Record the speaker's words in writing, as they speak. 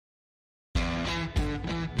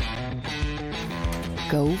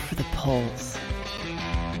Go for the pulls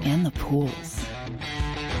and the pools.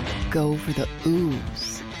 Go for the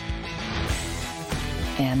oohs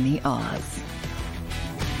and the ahs.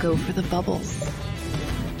 Go for the bubbles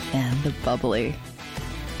and the bubbly.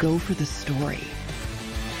 Go for the story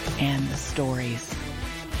and the stories.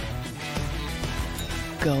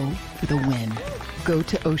 Go for the win. Go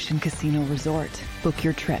to Ocean Casino Resort. Book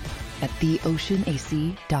your trip at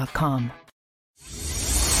theoceanac.com.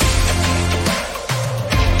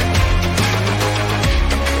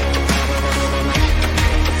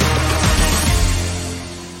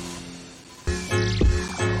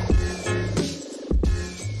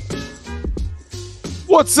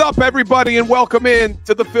 What's up, everybody, and welcome in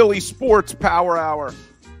to the Philly Sports Power Hour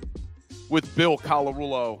with Bill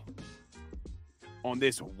Colarulo on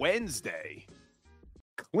this Wednesday,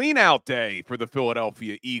 clean-out day for the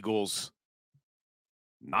Philadelphia Eagles.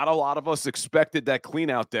 Not a lot of us expected that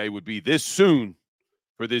clean-out day would be this soon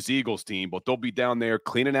for this Eagles team, but they'll be down there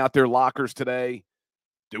cleaning out their lockers today,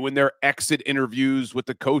 doing their exit interviews with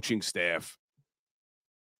the coaching staff.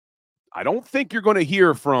 I don't think you're going to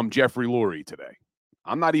hear from Jeffrey Lurie today.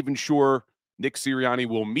 I'm not even sure Nick Sirianni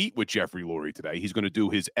will meet with Jeffrey Lurie today. He's going to do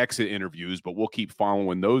his exit interviews, but we'll keep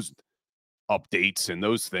following those updates and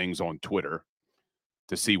those things on Twitter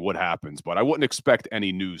to see what happens. But I wouldn't expect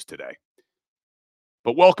any news today.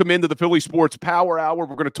 But welcome into the Philly Sports Power Hour.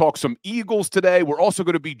 We're going to talk some Eagles today. We're also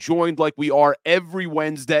going to be joined, like we are every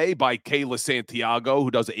Wednesday, by Kayla Santiago, who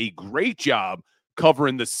does a great job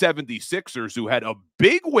covering the 76ers, who had a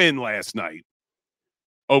big win last night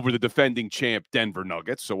over the defending champ Denver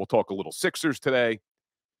Nuggets. So we'll talk a little Sixers today.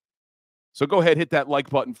 So go ahead, hit that like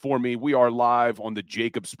button for me. We are live on the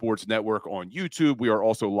JAKIB Sports Network on YouTube. We are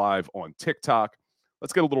also live on TikTok.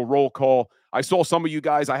 Let's get a little roll call. I saw some of you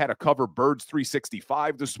guys. I had to cover Birds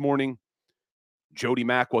 365 this morning. Jody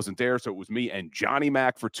Mack wasn't there, so it was me and Johnny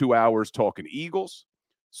Mack for 2 hours talking Eagles.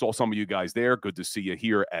 Saw some of you guys there. Good to see you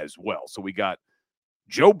here as well. So we got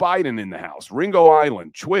Joe Biden in the house, Ringo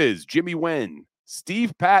Island, Twiz, Jimmy Wen,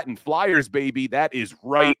 Steve Patton, Flyers, baby. That is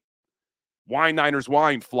right. Wine Niners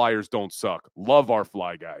wine, Flyers don't suck. Love our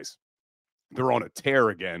Fly guys. They're on a tear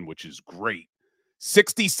again, which is great.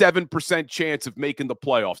 67% chance of making the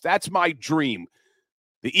playoffs. That's my dream.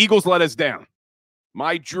 The Eagles let us down.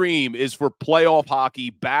 My dream is for playoff hockey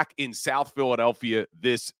back in South Philadelphia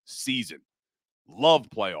this season. Love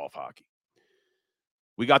playoff hockey.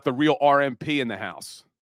 We got the real RMP in the house.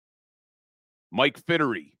 Mike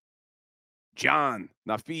Fittery, John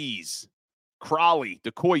Nafiz, Crawley,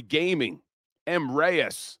 Decoy Gaming, M.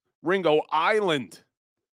 Reyes, Ringo Island,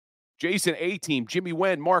 Jason A-Team, Jimmy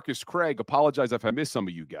Wen, Marcus Craig. Apologize if I missed some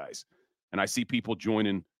of you guys. And I see people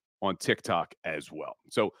joining on TikTok as well.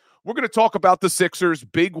 So we're going to talk about the Sixers.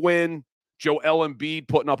 Big win. Joel Embiid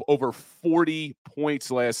putting up over 40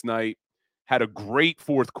 points last night. Had a great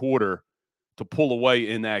fourth quarter to pull away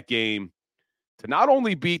in that game to not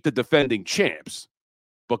only beat the defending champs,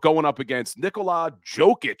 but going up against Nikola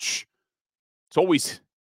Jokic. It's always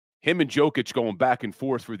him and Jokic going back and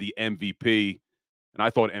forth for the MVP. And I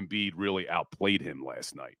thought Embiid really outplayed him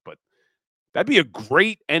last night. But that'd be a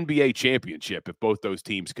great NBA championship if both those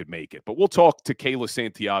teams could make it. But we'll talk to Kayla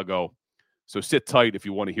Santiago. So sit tight if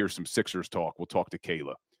you want to hear some Sixers talk. We'll talk to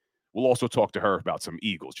Kayla. We'll also talk to her about some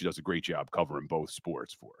Eagles. She does a great job covering both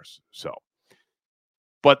sports for us. So,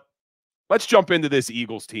 but let's jump into this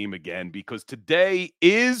Eagles team again, because today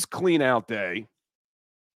is clean out day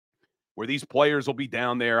where these players will be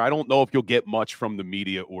down there. I don't know if you'll get much from the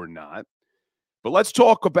media or not, but let's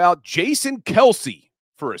talk about Jason Kelce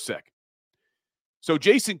for a second. So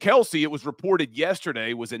Jason Kelce, it was reported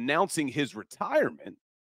yesterday, was announcing his retirement,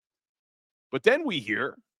 but then we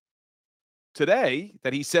hear today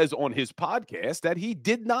that he says on his podcast that he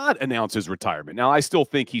did not announce his retirement. Now, I still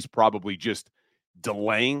think he's probably just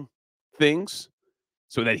delaying things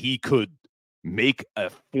so that he could make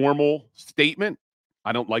a formal statement.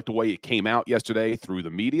 I don't like the way it came out yesterday through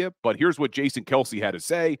the media, but here's what Jason Kelce had to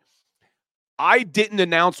say. I didn't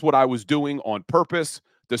announce what I was doing on purpose,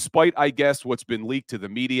 despite, I guess, what's been leaked to the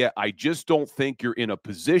media. I just don't think you're in a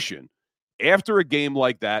position after a game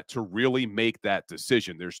like that to really make that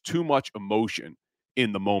decision. There's too much emotion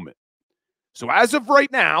in the moment. So as of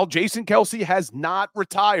right now, Jason Kelce has not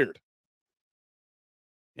retired.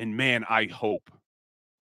 And man, I hope.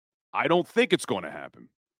 I don't think it's going to happen,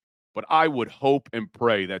 but I would hope and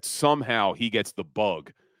pray that somehow he gets the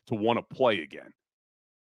bug to want to play again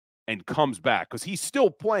and comes back, because he's still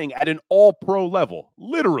playing at an all-pro level,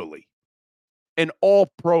 literally an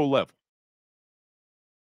all-pro level.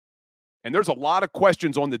 And there's a lot of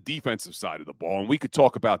questions on the defensive side of the ball, and we could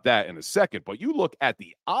talk about that in a second. But you look at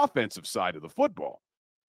the offensive side of the football,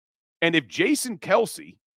 And if Jason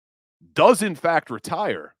Kelce does in fact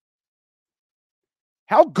retire,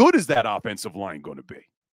 how good is that offensive line going to be?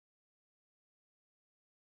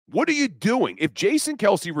 What are you doing? If Jason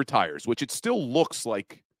Kelce retires, which it still looks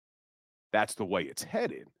like that's the way it's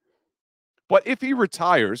headed, but if he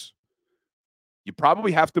retires, you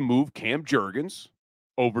probably have to move Cam Jurgens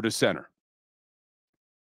over to center.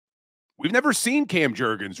 We've never seen Cam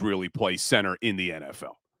Jurgens really play center in the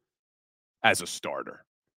NFL as a starter.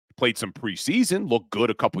 Played some preseason, looked good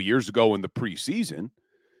a couple years ago in the preseason,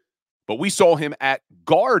 but we saw him at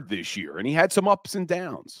guard this year, and he had some ups and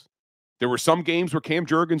downs. There were some games where Cam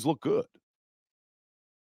Jurgens looked good.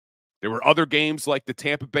 There were other games like the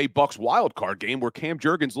Tampa Bay Bucs wildcard game where Cam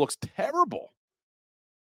Jurgens looks terrible.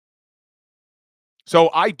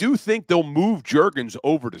 So I do think they'll move Jurgens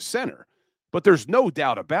over to center, but there's no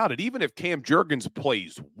doubt about it. Even if Cam Jurgens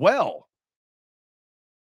plays well,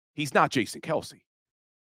 he's not Jason Kelce.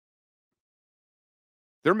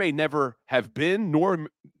 There may never have been, nor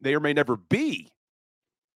there may never be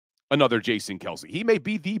another Jason Kelce. He may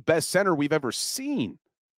be the best center we've ever seen,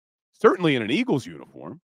 certainly in an Eagles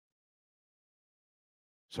uniform.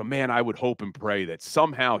 So, man, I would hope and pray that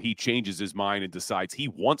somehow he changes his mind and decides he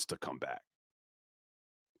wants to come back.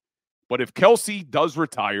 But if Kelce does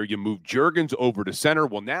retire, you move Jurgens over to center.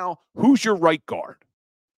 Well, now, who's your right guard?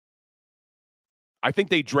 I think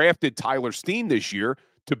they drafted Tyler Steen this year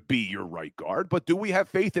to be your right guard, but do we have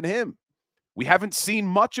faith in him? We haven't seen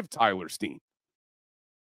much of Tyler Steen.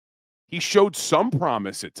 He showed some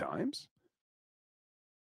promise at times,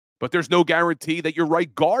 but there's no guarantee that your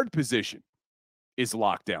right guard position is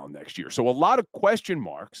locked down next year. So a lot of question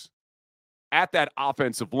marks at that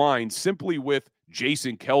offensive line simply with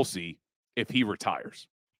Jason Kelce if he retires.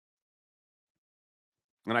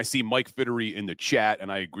 And I see Mike Fittery in the chat,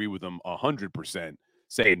 and I agree with him 100%,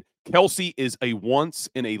 saying Kelce is a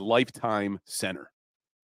once-in-a-lifetime center.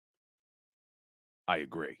 I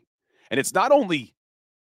agree. And it's not only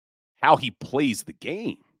how he plays the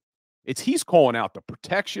game, it's he's calling out the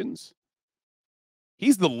protections.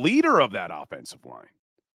 He's the leader of that offensive line.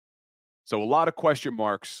 So a lot of question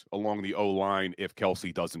marks along the O-line if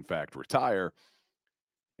Kelce does, in fact, retire.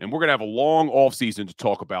 And we're going to have a long offseason to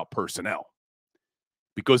talk about personnel.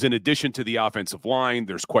 Because in addition to the offensive line,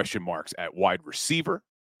 there's question marks at wide receiver,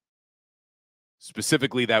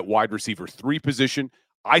 specifically that wide receiver 3 position.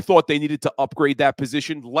 I thought they needed to upgrade that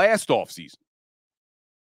position last offseason.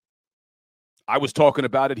 I was talking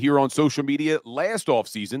about it here on social media last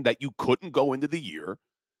offseason that you couldn't go into the year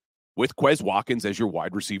with Quez Watkins as your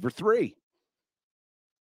wide receiver 3.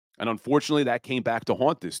 And unfortunately, that came back to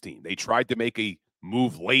haunt this team. They tried to make a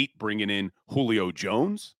move late, bringing in Julio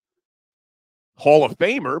Jones, Hall of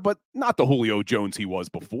Famer, but not the Julio Jones he was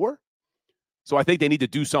before. So I think they need to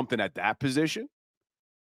do something at that position.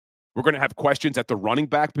 We're going to have questions at the running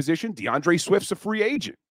back position. DeAndre Swift's a free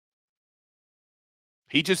agent.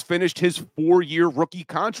 He just finished his 4-year rookie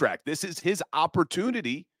contract. This is his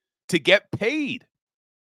opportunity to get paid.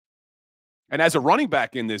 And as a running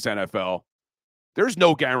back in this NFL, there's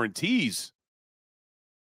no guarantees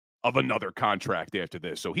of another contract after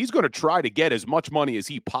this. So he's going to try to get as much money as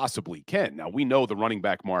he possibly can. Now, we know the running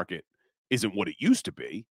back market isn't what it used to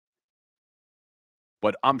be,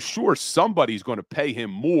 but I'm sure somebody's going to pay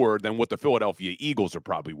him more than what the Philadelphia Eagles are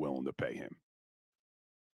probably willing to pay him.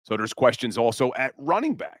 So there's questions also at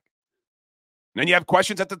running back. And then you have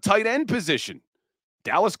questions at the tight end position.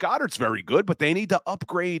 Dallas Goedert's very good, but they need to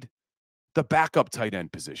upgrade the backup tight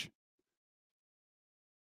end position.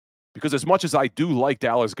 Because as much as I do like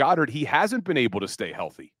Dallas Goedert, he hasn't been able to stay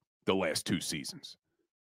healthy the last 2 seasons.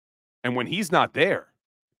 And when he's not there,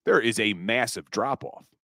 there is a massive drop-off.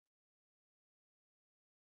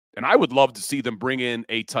 And I would love to see them bring in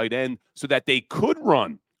a tight end so that they could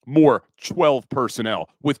run more 12 personnel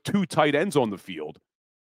with 2 tight ends on the field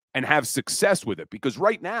and have success with it. Because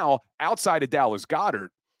right now, outside of Dallas Goedert,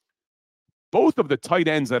 both of the tight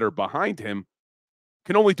ends that are behind him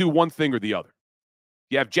can only do one thing or the other.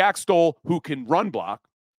 You have Jack Stoll, who can run block,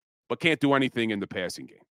 but can't do anything in the passing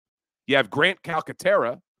game. You have Grant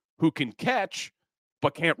Calcaterra, who can catch,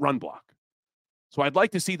 but can't run block. So I'd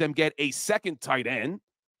like to see them get a second tight end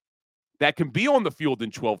that can be on the field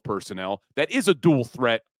in 12 personnel that is a dual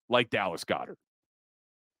threat like Dallas Goedert.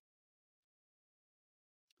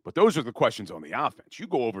 But those are the questions on the offense. You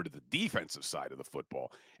go over to the defensive side of the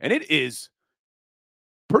football, and it is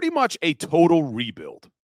pretty much a total rebuild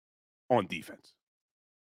on defense.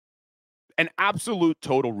 An absolute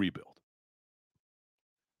total rebuild.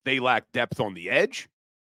 They lack depth on the edge,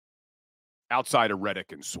 outside of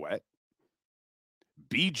Reddick and Sweat.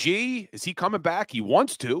 BG, is he coming back? He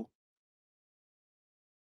wants to.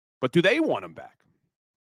 But do they want him back?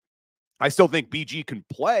 I still think BG can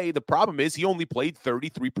play. The problem is he only played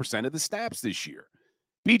 33% of the snaps this year.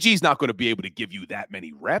 BG's not going to be able to give you that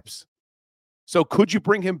many reps. So could you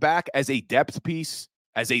bring him back as a depth piece,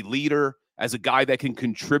 as a leader, as a guy that can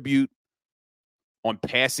contribute on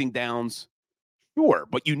passing downs? Sure,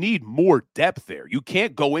 but you need more depth there. You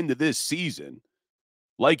can't go into this season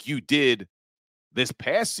like you did this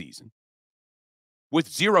past season with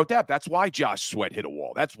zero depth. That's why Josh Sweat hit a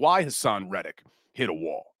wall. That's why Hassan Reddick hit a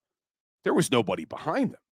wall. There was nobody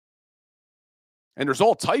behind them. And there's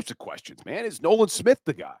all types of questions, man. Is Nolan Smith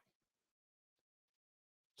the guy?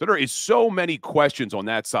 So there is so many questions on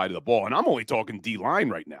that side of the ball, and I'm only talking D-line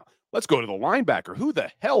right now. Let's go to the linebacker. Who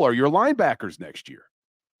the hell are your linebackers next year?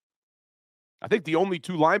 I think the only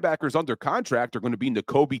two linebackers under contract are going to be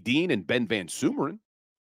Nakobe Dean and Ben Van Sumeren.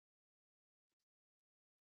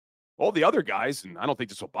 All the other guys, and I don't think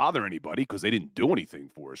this will bother anybody because they didn't do anything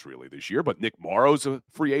for us really this year, but Nick Morrow's a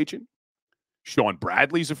free agent. Sean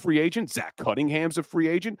Bradley's a free agent. Zach Cunningham's a free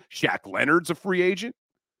agent. Shaq Leonard's a free agent.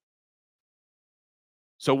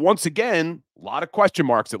 So once again, a lot of question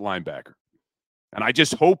marks at linebacker. And I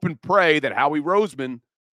just hope and pray that Howie Roseman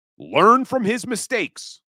learned from his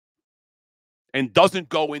mistakes and doesn't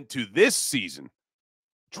go into this season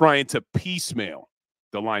trying to piecemeal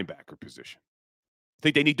the linebacker position. I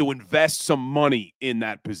think they need to invest some money in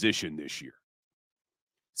that position this year.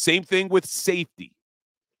 Same thing with safety.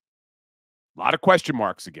 A lot of question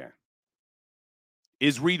marks again.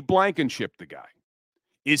 Is Reed Blankenship the guy?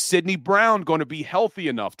 Is Sidney Brown going to be healthy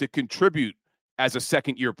enough to contribute as a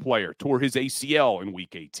second-year player toward his ACL in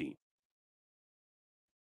Week 18?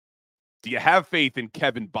 Do you have faith in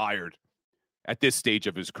Kevin Byard at this stage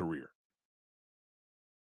of his career?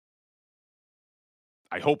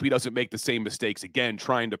 I hope he doesn't make the same mistakes again,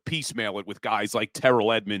 trying to piecemeal it with guys like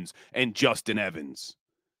Terrell Edmonds and Justin Evans.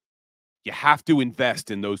 You have to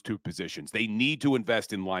invest in those two positions. They need to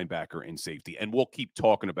invest in linebacker and safety, and we'll keep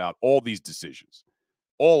talking about all these decisions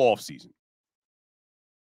all offseason.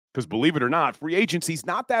 Because believe it or not, free agency's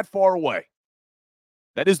not that far away.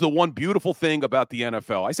 That is the one beautiful thing about the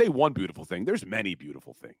NFL. I say one beautiful thing. There's many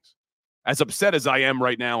beautiful things. As upset as I am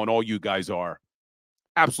right now, and all you guys are,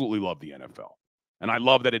 absolutely love the NFL. And I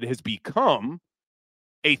love that it has become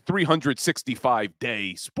a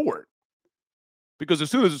 365-day sport. Because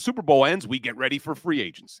as soon as the Super Bowl ends, we get ready for free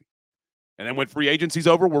agency. And then when free agency's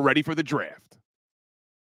over, we're ready for the draft.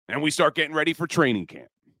 And we start getting ready for training camp.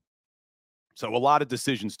 So a lot of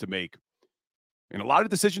decisions to make. And a lot of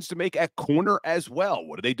decisions to make at corner as well.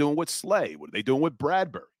 What are they doing with Slay? What are they doing with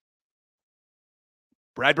Bradbury?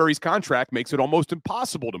 Bradbury's contract makes it almost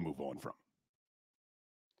impossible to move on from.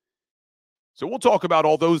 So we'll talk about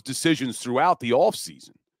all those decisions throughout the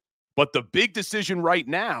offseason. But the big decision right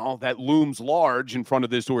now that looms large in front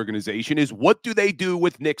of this organization is, what do they do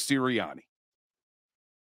with Nick Sirianni?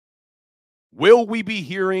 Will we be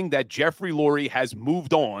hearing that Jeffrey Lurie has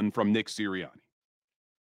moved on from Nick Sirianni?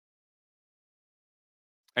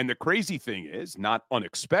 And the crazy thing is, not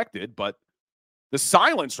unexpected, but the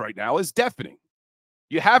silence right now is deafening.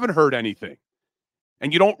 You haven't heard anything.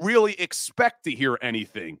 And you don't really expect to hear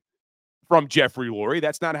anything from Jeffrey Lurie.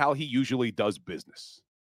 That's not how he usually does business.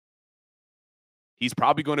 He's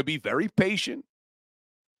probably going to be very patient,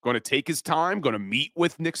 going to take his time, going to meet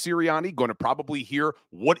with Nick Sirianni, going to probably hear,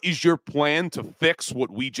 what is your plan to fix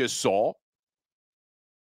what we just saw?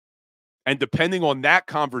 And depending on that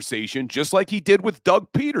conversation, just like he did with Doug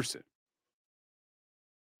Peterson,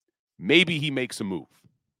 maybe he makes a move.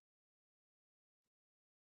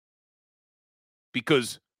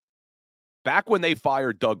 Because back when they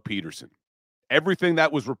fired Doug Peterson, everything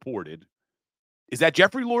that was reported is that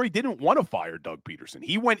Jeffrey Lurie didn't want to fire Doug Peterson.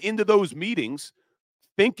 He went into those meetings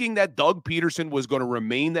thinking that Doug Peterson was going to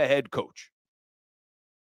remain the head coach.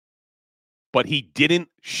 But he didn't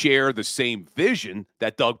share the same vision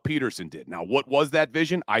that Doug Peterson did. Now, what was that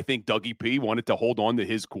vision? I think Dougie P wanted to hold on to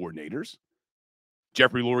his coordinators.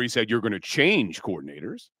 Jeffrey Lurie said, you're going to change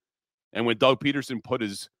coordinators. And when Doug Peterson put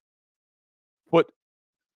his foot,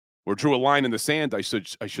 or drew a line in the sand, I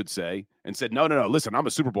should say, and said, no, listen, I'm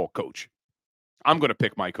a Super Bowl coach. I'm going to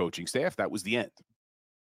pick my coaching staff. That was the end.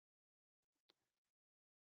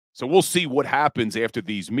 So we'll see what happens after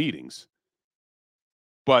these meetings.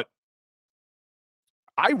 But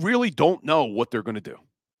I really don't know what they're going to do.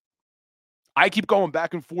 I keep going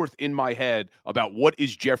back and forth in my head about what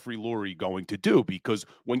is Jeffrey Lurie going to do, because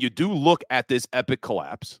when you do look at this epic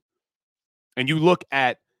collapse and you look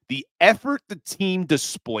at the effort the team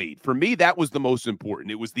displayed, for me, that was the most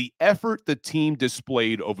important. It was the effort the team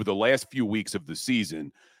displayed over the last few weeks of the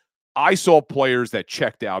season. I saw players that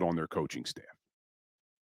checked out on their coaching staff.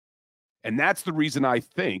 And that's the reason I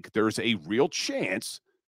think there's a real chance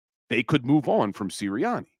they could move on from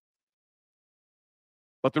Sirianni.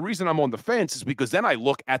 But the reason I'm on the fence is because then I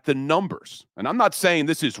look at the numbers. And I'm not saying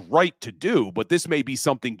this is right to do, but this may be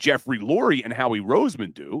something Jeffrey Lurie and Howie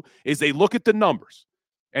Roseman do, is they look at the numbers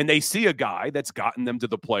and they see a guy that's gotten them to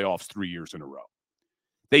the playoffs 3 years in a row.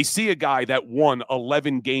 They see a guy that won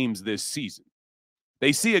 11 games this season.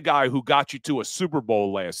 They see a guy who got you to a Super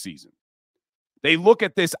Bowl last season. They look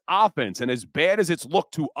at this offense, and as bad as it's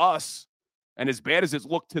looked to us and as bad as it's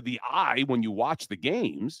looked to the eye when you watch the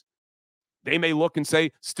games, they may look and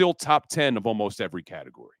say, still top 10 of almost every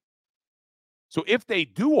category. So if they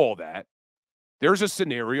do all that, there's a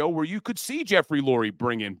scenario where you could see Jeffrey Lurie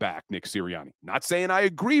bringing back Nick Sirianni. Not saying I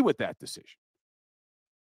agree with that decision,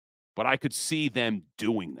 but I could see them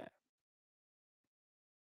doing that.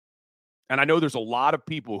 And I know there's a lot of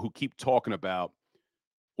people who keep talking about,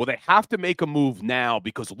 well, they have to make a move now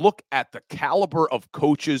because look at the caliber of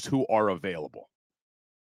coaches who are available.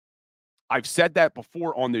 I've said that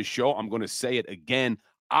before on this show. I'm going to say it again.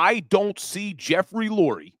 I don't see Jeffrey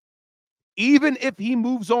Lurie, even if he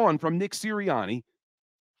moves on from Nick Sirianni,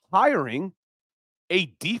 hiring a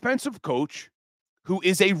defensive coach who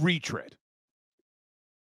is a retread.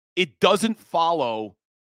 It doesn't follow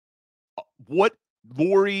what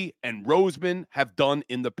Lurie and Roseman have done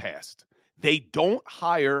in the past. They don't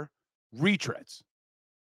hire retreads.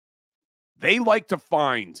 They like to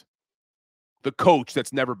find the coach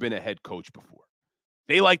that's never been a head coach before.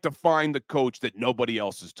 They like to find the coach that nobody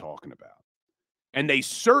else is talking about. And they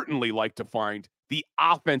certainly like to find the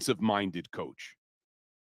offensive-minded coach.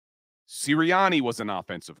 Sirianni was an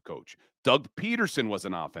offensive coach. Doug Peterson was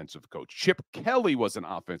an offensive coach. Chip Kelly was an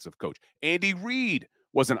offensive coach. Andy Reid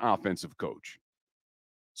was an offensive coach.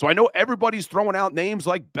 So I know everybody's throwing out names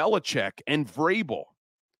like Belichick and Vrabel.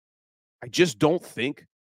 I just don't think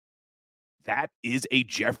that is a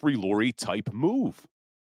Jeffrey Lurie type move.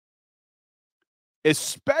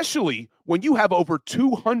 Especially when you have over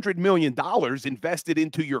 $200 million invested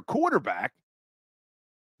into your quarterback.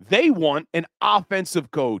 They want an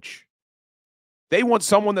offensive coach. They want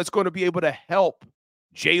someone that's going to be able to help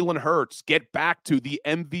Jalen Hurts get back to the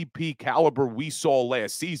MVP caliber we saw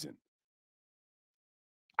last season.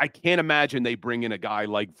 I can't imagine they bring in a guy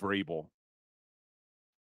like Vrabel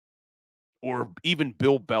or even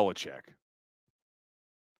Bill Belichick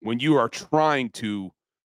when you are trying to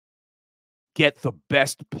get the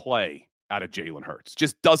best play out of Jalen Hurts.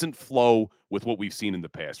 Just doesn't flow with what we've seen in the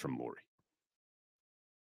past from Lurie.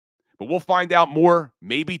 But we'll find out more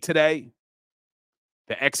maybe today.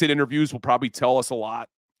 The exit interviews will probably tell us a lot.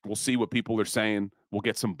 We'll see what people are saying. We'll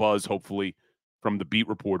get some buzz, hopefully, from the beat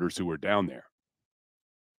reporters who are down there.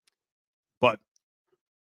 But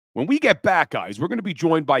when we get back, guys, we're going to be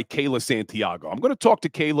joined by Kayla Santiago. I'm going to talk to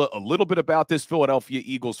Kayla a little bit about this Philadelphia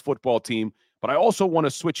Eagles football team, but I also want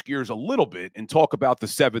to switch gears a little bit and talk about the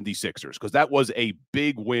 76ers, because that was a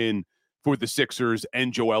big win for the Sixers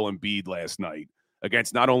and Joel Embiid last night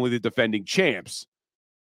against not only the defending champs,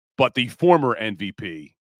 but the former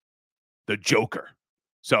MVP, the Joker.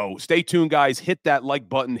 So stay tuned, guys. Hit that like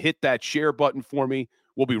button, hit that share button for me.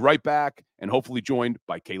 We'll be right back and hopefully joined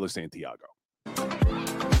by Kayla Santiago.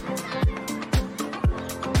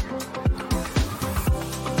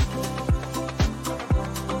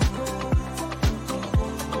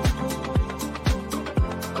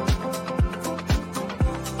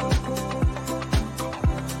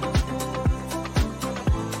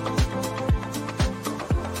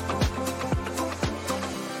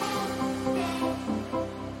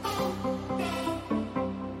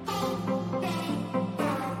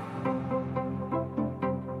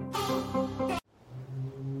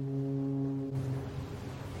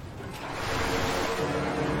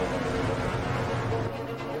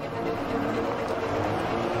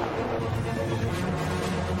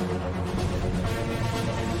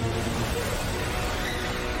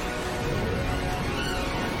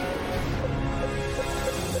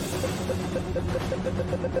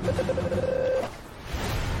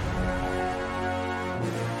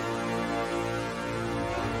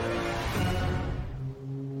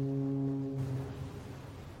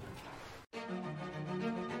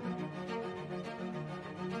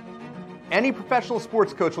 Any professional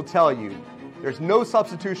sports coach will tell you there's no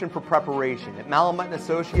substitution for preparation. At Malamut &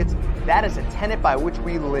 Associates, that is a tenet by which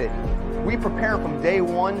we live. We prepare from day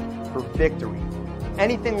one for victory.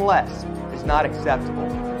 Anything less is not acceptable.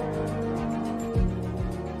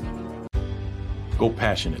 Go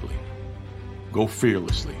passionately. Go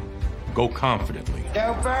fearlessly. Go confidently.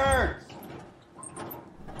 Go Birds!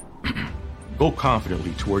 Go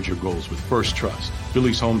confidently towards your goals with First Trust,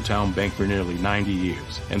 Philly's hometown bank for nearly 90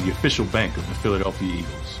 years and the official bank of the Philadelphia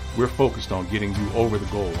Eagles. We're focused on getting you over the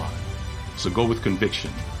goal line. So go with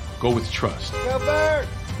conviction, go with trust,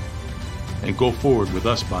 and go forward with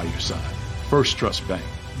us by your side. First Trust Bank,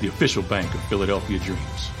 the official bank of Philadelphia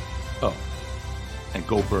dreams. Oh, and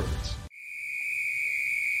go Birds.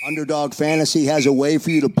 Underdog Fantasy has a way for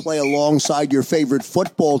you to play alongside your favorite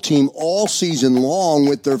football team all season long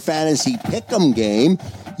with their Fantasy Pick'em game.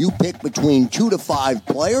 You pick between 2 to 5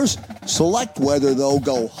 players, select whether they'll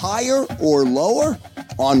go higher or lower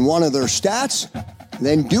on one of their stats,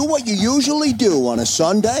 then do what you usually do on a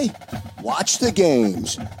Sunday, watch the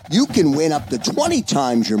games. You can win up to 20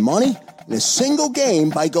 times your money in a single game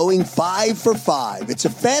by going 5 for 5. It's a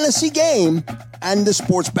fantasy game, and the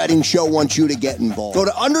Sports Betting Show wants you to get involved. Go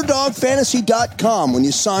to UnderdogFantasy.com. When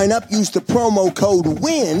you sign up, use the promo code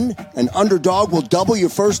WIN, and Underdog will double your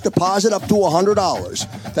first deposit up to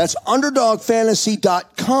 $100. That's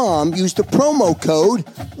UnderdogFantasy.com. Use the promo code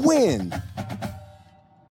WIN.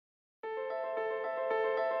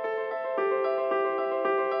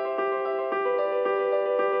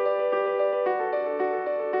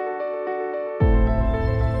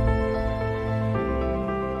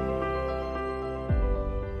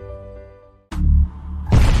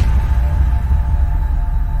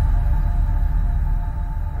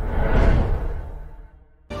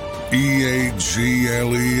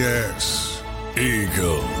 EAGLES,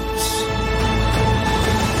 Eagles.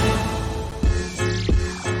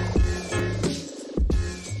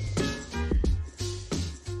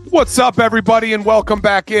 What's up, everybody, and welcome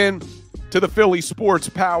back in to the Philly Sports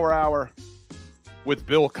Power Hour with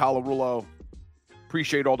Bill Colarulo.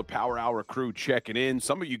 Appreciate all the Power Hour crew checking in.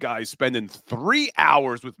 Some of you guys spending 3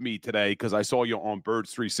 hours with me today because I saw you on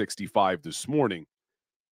Birds 365 this morning.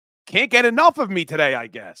 Can't get enough of me today, I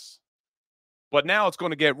guess. But now it's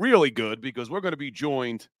going to get really good because we're going to be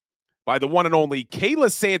joined by the one and only Kayla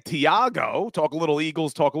Santiago. Talk a little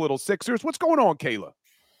Eagles, talk a little Sixers. What's going on, Kayla?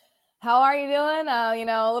 How are you doing?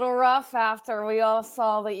 A little rough after we all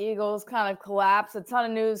saw the Eagles kind of collapse. A ton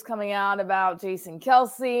of news coming out about Jason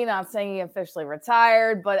Kelce, not saying he officially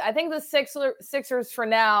retired, but I think the Sixers for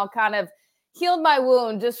now kind of healed my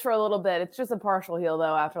wound just for a little bit. It's just a partial heal,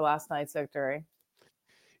 though, after last night's victory.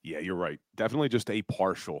 Yeah, you're right. Definitely just a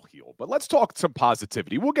partial heal. But let's talk some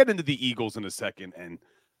positivity. We'll get into the Eagles in a second, and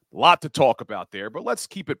a lot to talk about there. But let's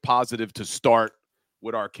keep it positive to start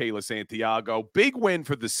with our Kayla Santiago. Big win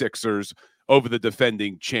for the Sixers over the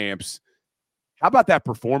defending champs. How about that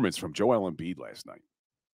performance from Joel Embiid last night?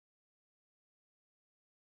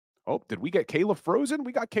 Oh, did we get Kayla frozen?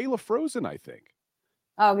 We got Kayla frozen, I think.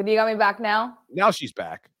 Oh, you got me back now? Now she's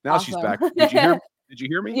back. Now Awesome. She's back. Did you hear? Did you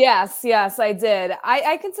hear me? Yes, I did.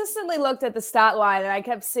 I consistently looked at the stat line and I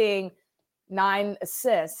kept seeing 9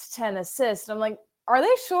 assists, 10 assists. I'm like, are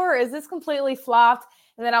they sure? Is this completely flopped?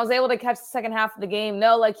 And then I was able to catch the second half of the game.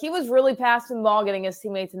 No, he was really passing the ball, getting his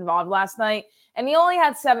teammates involved last night. And he only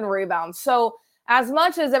had 7 rebounds. So as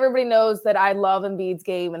much as everybody knows that I love Embiid's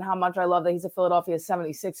game and how much I love that he's a Philadelphia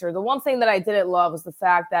 76er, the one thing that I didn't love was the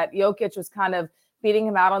fact that Jokic was kind of beating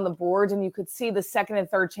him out on the boards, and you could see the second and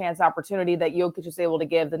third chance opportunity that Jokic was able to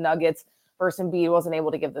give the Nuggets versus Embiid wasn't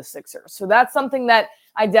able to give the Sixers. So that's something that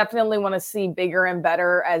I definitely want to see bigger and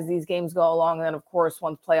better as these games go along, and then, of course,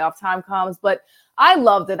 once playoff time comes. But I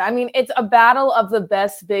loved it. I mean, it's a battle of the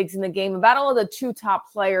best bigs in the game, a battle of the 2 top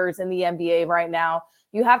players in the NBA right now.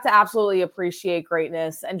 You have to absolutely appreciate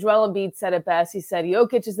greatness. And Joel Embiid said it best. He said,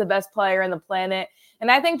 Jokic is the best player on the planet.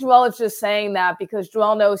 And I think Joel is just saying that because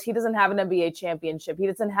Joel knows he doesn't have an NBA championship. He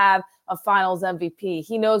doesn't have a finals MVP.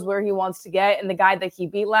 He knows where he wants to get. And the guy that he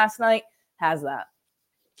beat last night has that.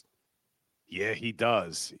 Yeah, he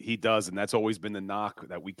does. He does. And that's always been the knock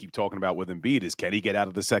that we keep talking about with Embiid is, can he get out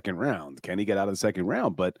of the second round? Can he get out of the second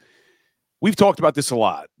round? But we've talked about this a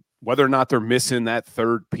lot, whether or not they're missing that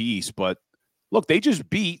third piece. But look, they just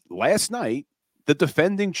beat last night the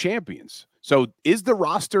defending champions. So is the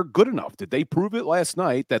roster good enough? Did they prove it last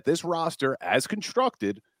night that this roster, as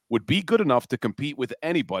constructed, would be good enough to compete with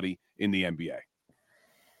anybody in the NBA?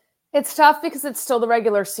 It's tough because it's still the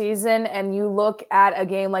regular season, and you look at a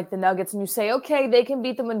game like the Nuggets and you say, okay, they can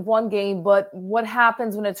beat them in one game, but what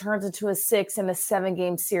happens when it turns into a 6 and a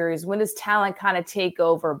 7-game series? When does talent kind of take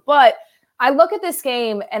over? But I look at this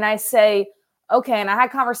game and I say, okay, and I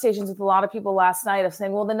had conversations with a lot of people last night of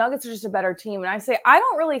saying, well, the Nuggets are just a better team. And I say, I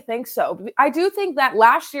don't really think so. I do think that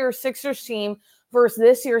last year's Sixers team versus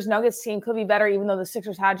this year's Nuggets team could be better, even though the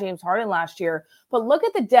Sixers had James Harden last year. But look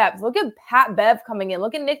at the depth. Look at Pat Bev coming in.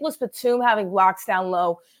 Look at Nicholas Batum having blocks down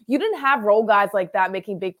low. You didn't have role guys like that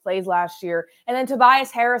making big plays last year. And then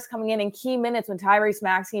Tobias Harris coming in key minutes when Tyrese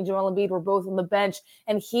Maxey and Joel Embiid were both on the bench,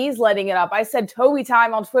 and he's letting it up. I said Toby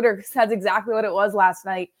time on Twitter because that's exactly what it was last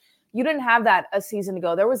night. You didn't have that a season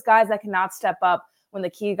ago. There was guys that cannot step up when the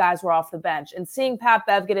key guys were off the bench. And seeing Pat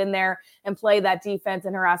Bev get in there and play that defense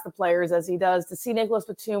and harass the players as he does, to see Nicholas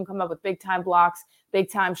Batum come up with big-time blocks,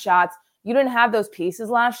 big-time shots, you didn't have those pieces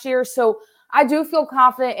last year. So I do feel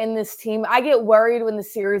confident in this team. I get worried when the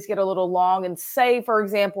series get a little long. And say, for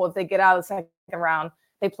example, if they get out of the second round,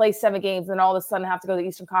 they play 7 games, and all of a sudden have to go to the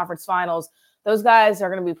Eastern Conference Finals. Those guys are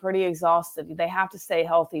going to be pretty exhausted. They have to stay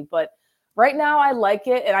healthy. But right now, I like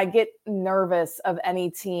it, and I get nervous of any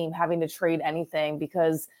team having to trade anything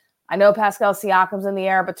because I know Pascal Siakam's in the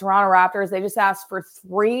air, but Toronto Raptors, they just asked for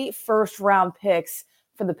 3 first-round picks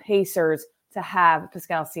for the Pacers to have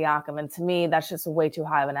Pascal Siakam. And to me, that's just way too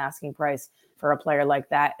high of an asking price for a player like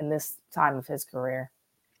that in this time of his career.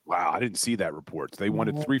 Wow, I didn't see that report. They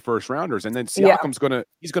wanted 3 first-rounders, and then Siakam's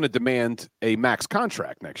he's gonna demand a max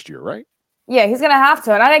contract next year, right? Yeah, he's going to have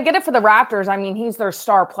to. And I get it for the Raptors. I mean, he's their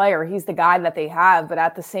star player. He's the guy that they have. But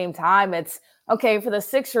at the same time, it's okay for the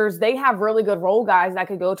Sixers. They have really good role guys that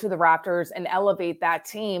could go to the Raptors and elevate that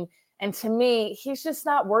team. And to me, he's just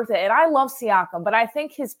not worth it. And I love Siakam, but I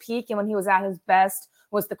think his peak and when he was at his best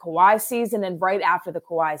was the Kawhi season and right after the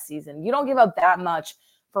Kawhi season. You don't give up that much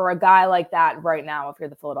for a guy like that right now if you're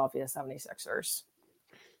the Philadelphia 76ers.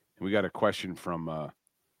 We got a question from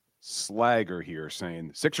Slagger here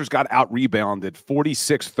saying Sixers got out-rebounded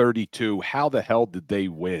 46-32. How the hell did they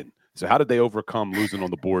win? So how did they overcome losing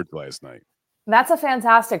on the board last night? That's a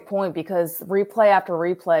fantastic point because replay after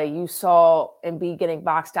replay, you saw Embiid getting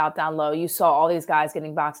boxed out down low. You saw all these guys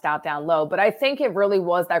getting boxed out down low. But I think it really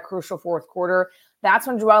was that crucial fourth quarter. That's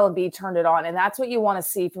when Joel Embiid turned it on. And that's what you want to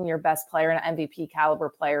see from your best player, an MVP caliber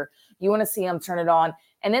player. You want to see him turn it on.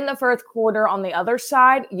 And in the fourth quarter on the other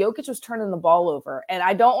side, Jokic was turning the ball over. And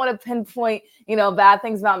I don't want to pinpoint, bad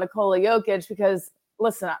things about Nikola Jokic because,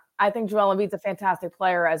 listen, I think Joel Embiid's a fantastic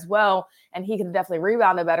player as well. And he could definitely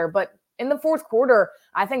rebound it better. But in the fourth quarter,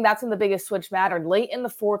 I think that's when the biggest switch mattered. Late in the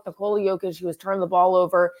fourth, Nikola Jokic, he was turning the ball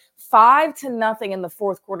over 5-0 in the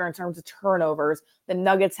fourth quarter in terms of turnovers the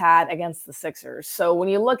Nuggets had against the Sixers. So when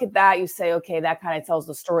you look at that, you say, okay, that kind of tells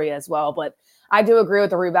the story as well. But I do agree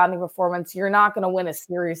with the rebounding performance. You're not going to win a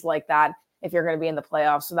series like that if you're going to be in the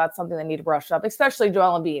playoffs. So that's something they need to brush up, especially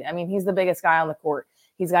Joel Embiid. I mean, he's the biggest guy on the court.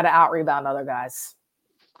 He's got to out-rebound other guys.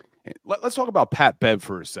 Let's talk about Pat Bev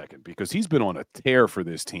for a second because he's been on a tear for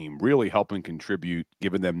this team, really helping contribute,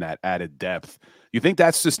 giving them that added depth. You think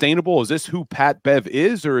that's sustainable? Is this who Pat Bev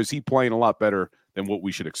is, or is he playing a lot better than what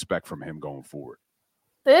we should expect from him going forward?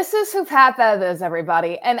 This is who Pat Bev is,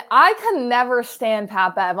 everybody. And I could never stand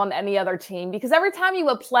Pat Bev on any other team because every time you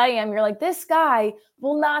would play him, you're like, this guy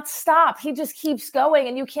will not stop. He just keeps going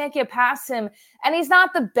and you can't get past him. And he's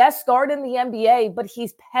not the best guard in the NBA, but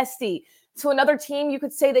he's pesky. To another team, you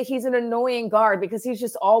could say that he's an annoying guard because he's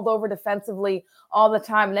just all over defensively all the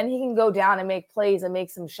time. And then he can go down and make plays and make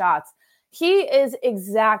some shots. He is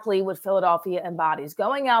exactly what Philadelphia embodies.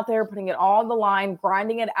 Going out there, putting it all on the line,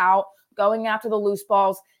 grinding it out, going after the loose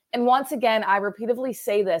balls. And once again, I repeatedly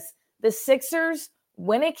say this, the Sixers,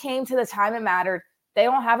 when it came to the time it mattered, they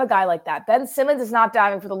don't have a guy like that. Ben Simmons is not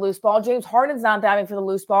diving for the loose ball. James Harden's not diving for the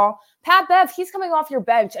loose ball. Pat Bev, he's coming off your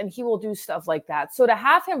bench, and he will do stuff like that. So to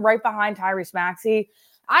have him right behind Tyrese Maxey,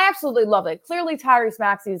 I absolutely love it. Clearly, Tyrese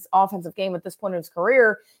Maxey's offensive game at this point in his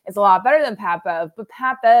career is a lot better than Pat Bev, but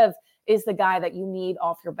Pat Bev is the guy that you need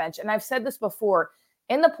off your bench. And I've said this before,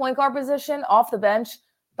 in the point guard position, off the bench,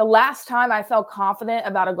 the last time I felt confident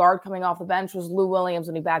about a guard coming off the bench was Lou Williams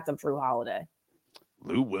when he backed up Drew Holiday.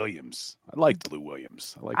 Lou Williams. I liked Lou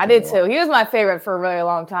Williams. I did too. He was my favorite for a really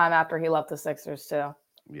long time after he left the Sixers too.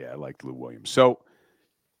 Yeah, I liked Lou Williams. So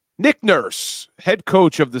Nick Nurse, head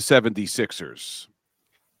coach of the 76ers.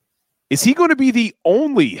 Is he going to be the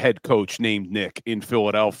only head coach named Nick in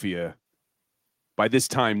Philadelphia by this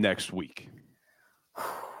time next week?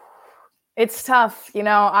 It's tough.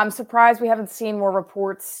 I'm surprised we haven't seen more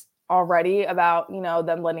reports already about,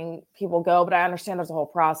 them letting people go, but I understand there's a whole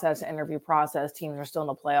process, interview process. Teams are still in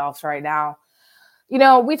the playoffs right now.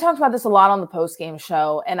 We talked about this a lot on the post-game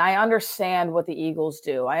show, and I understand what the Eagles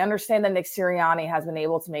do. I understand that Nick Sirianni has been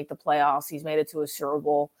able to make the playoffs. He's made it to a Super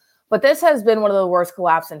Bowl. But this has been one of the worst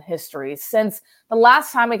collapses in history. Since the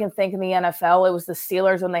last time I can think in the NFL, it was the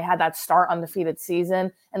Steelers when they had that start undefeated season,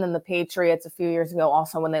 and then the Patriots a few years ago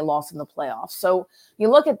also when they lost in the playoffs. So you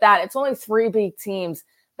look at that, it's only 3 big teams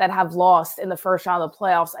that have lost in the first round of the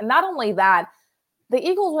playoffs. And not only that, the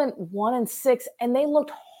Eagles went 1-6, and they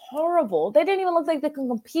looked horrible. They didn't even look like they could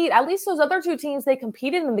compete. At least those other 2 teams, they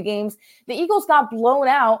competed in the games. The Eagles got blown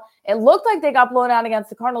out. It looked like they got blown out against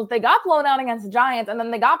the Cardinals. They got blown out against the Giants, and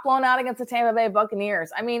then they got blown out against the Tampa Bay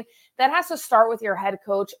Buccaneers. I mean, that has to start with your head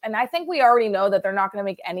coach. And I think we already know that they're not going to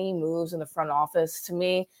make any moves in the front office. To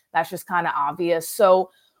me, that's just kind of obvious.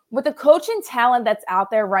 So with the coaching talent that's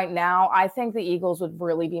out there right now, I think the Eagles would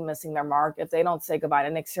really be missing their mark if they don't say goodbye to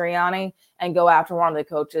Nick Sirianni and go after one of the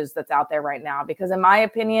coaches that's out there right now. Because in my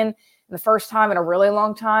opinion, the first time in a really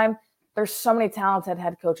long time, there's so many talented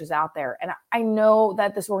head coaches out there. And I know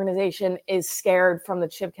that this organization is scared from the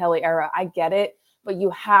Chip Kelly era. I get it, but you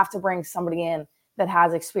have to bring somebody in that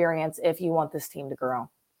has experience if you want this team to grow.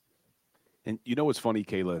 And you know what's funny,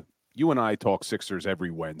 Kayla? You and I talk Sixers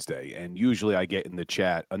every Wednesday, and usually I get in the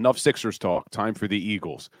chat, enough Sixers talk, time for the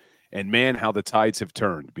Eagles. And man, how the tides have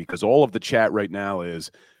turned, because all of the chat right now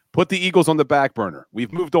is put the Eagles on the back burner.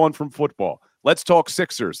 We've moved on from football. Let's talk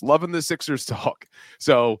Sixers. Loving the Sixers talk.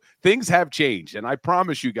 So things have changed, and I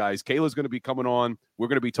promise you guys, Kayla's going to be coming on. We're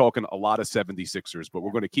going to be talking a lot of 76ers, but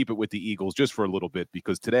we're going to keep it with the Eagles just for a little bit,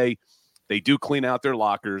 because today they do clean out their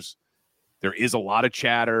lockers. There is a lot of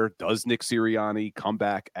chatter. Does Nick Sirianni come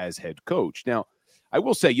back as head coach? Now, I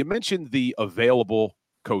will say, you mentioned the available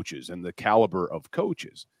coaches and the caliber of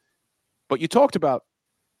coaches, but you talked about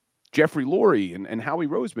Jeffrey Lurie and Howie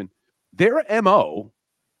Roseman. Their MO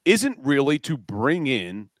isn't really to bring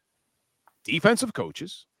in defensive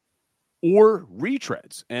coaches or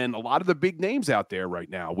retreads. And a lot of the big names out there right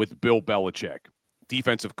now with Bill Belichick,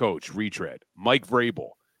 defensive coach, retread. Mike Vrabel,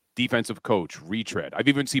 defensive coach, retread. I've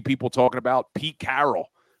even seen people talking about Pete Carroll,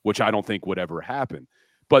 which I don't think would ever happen.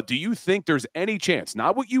 But do you think there's any chance,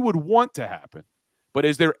 not what you would want to happen, but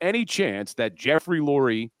is there any chance that Jeffrey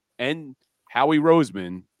Lurie and Howie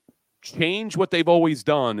Roseman change what they've always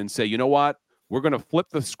done and say, you know what, we're going to flip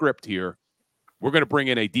the script here. We're going to bring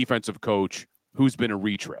in a defensive coach who's been a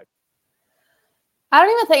retread? I don't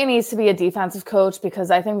even think it needs to be a defensive coach,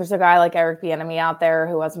 because I think there's a guy like Eric Bieniemy out there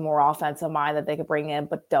who has more offensive mind that they could bring in,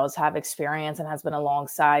 but does have experience and has been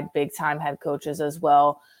alongside big-time head coaches as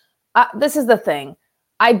well. This is the thing.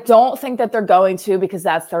 I don't think that they're going to, because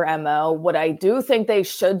that's their MO. What I do think they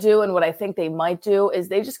should do, and what I think they might do, is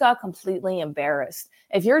they just got completely embarrassed.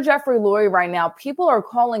 If you're Jeffrey Lurie right now, people are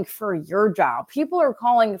calling for your job. People are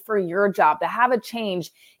calling for your job to have a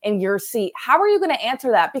change in your seat. How are you going to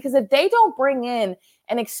answer that? Because if they don't bring in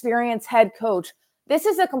an experienced head coach, this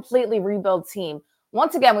is a completely rebuilt team.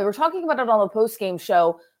 Once again, we were talking about it on the post-game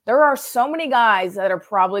show. There are so many guys that are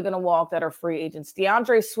probably going to walk that are free agents.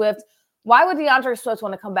 DeAndre Swift. Why would DeAndre Swift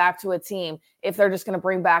want to come back to a team if they're just going to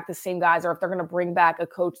bring back the same guys, or if they're going to bring back a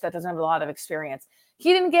coach that doesn't have a lot of experience?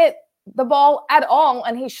 He didn't get the ball at all,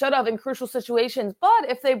 and he should have in crucial situations. But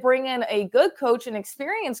if they bring in a good coach, an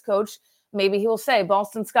experienced coach, maybe he will say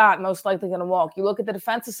Boston Scott most likely going to walk. You look at the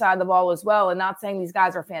defensive side of the ball as well, and not saying these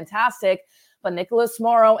guys are fantastic, but Nicholas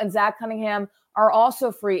Morrow and Zach Cunningham are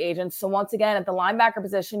also free agents. So once again, at the linebacker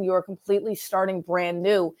position, you are completely starting brand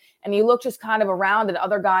new. And you look just kind of around at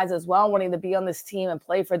other guys as well wanting to be on this team and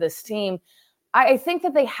play for this team. I think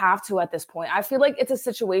that they have to at this point. I feel like it's a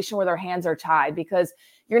situation where their hands are tied, because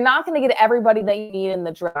you're not going to get everybody that you need in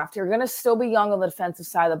the draft. You're going to still be young on the defensive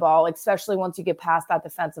side of the ball, especially once you get past that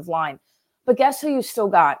defensive line. But guess who you still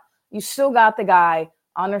got? You still got the guy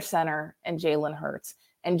under center and Jalen Hurts.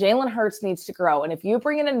 And Jalen Hurts needs to grow. And if you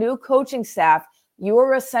bring in a new coaching staff, you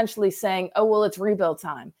are essentially saying, oh, well, it's rebuild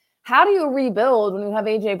time. How do you rebuild when you have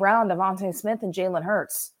A.J. Brown, Devontae Smith, and Jalen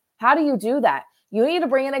Hurts? How do you do that? You need to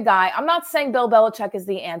bring in a guy. I'm not saying Bill Belichick is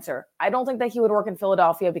the answer. I don't think that he would work in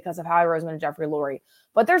Philadelphia because of Howie Roseman and Jeffrey Lurie.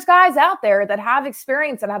 But there's guys out there that have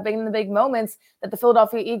experience and have been in the big moments that the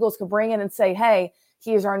Philadelphia Eagles could bring in and say, hey,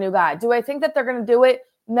 he's our new guy. Do I think that they're going to do it?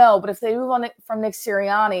 No, but if they move on from Nick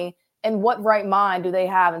Sirianni, in what right mind do they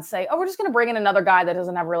have and say, oh, we're just going to bring in another guy that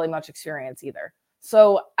doesn't have really much experience either?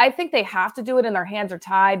 So I think they have to do it and their hands are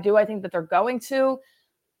tied. Do I think that they're going to?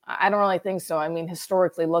 I don't really think so. I mean,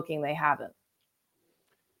 historically looking, they haven't.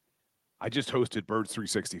 I just hosted Birds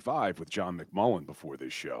 365 with John McMullen before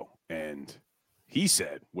this show, and he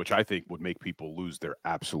said, which I think would make people lose their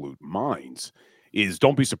absolute minds, is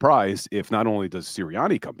don't be surprised if not only does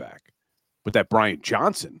Sirianni come back, but that Brian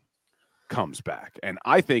Johnson comes back. And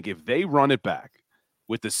I think if they run it back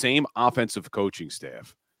with the same offensive coaching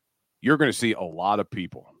staff, you're going to see a lot of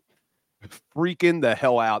people freaking the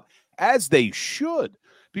hell out. as they should.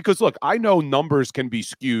 Because, look, I know numbers can be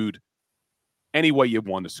skewed any way you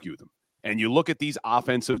want to skew them. And you look at these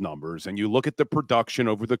offensive numbers and you look at the production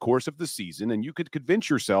over the course of the season, and you could convince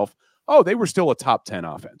yourself, oh, they were still a top 10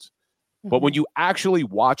 offense. But when you actually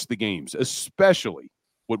watch the games, especially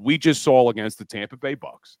what we just saw against the Tampa Bay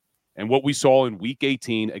Bucks and what we saw in Week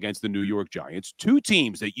 18 against the New York Giants, two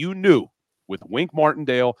teams that you knew with Wink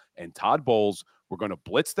Martindale and Todd Bowles were going to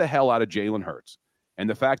blitz the hell out of Jalen Hurts. And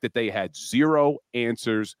the fact that they had zero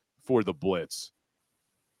answers for the blitz.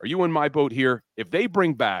 Are you in my boat here? If they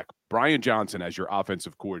bring back Brian Johnson as your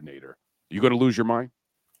offensive coordinator, are you going to lose your mind?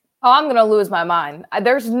 Oh, I'm going to lose my mind.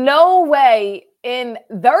 There's no way in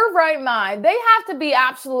their right mind. They have to be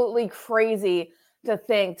absolutely crazy to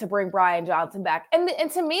think to bring Brian Johnson back. And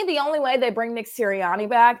to me, the only way they bring Nick Sirianni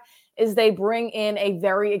back is they bring in a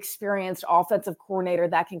very experienced offensive coordinator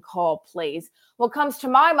that can call plays. What comes to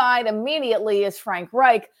my mind immediately is Frank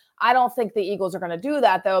Reich. I don't think the Eagles are going to do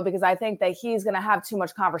that, though, because I think that he's going to have too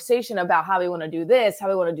much conversation about how we want to do this, how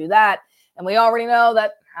we want to do that. And we already know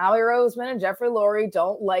that Howie Roseman and Jeffrey Lurie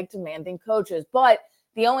don't like demanding coaches. But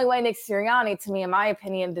the only way Nick Sirianni, to me, in my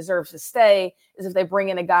opinion, deserves to stay is if they bring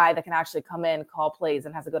in a guy that can actually come in, call plays,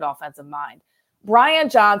 and has a good offensive mind. Brian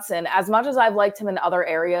Johnson, as much as I've liked him in other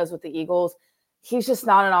areas with the Eagles, he's just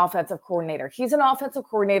not an offensive coordinator. He's an offensive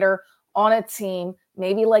coordinator on a team,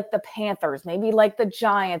 maybe like the Panthers, maybe like the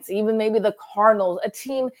Giants, even maybe the Cardinals, a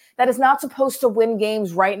team that is not supposed to win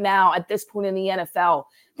games right now at this point in the NFL.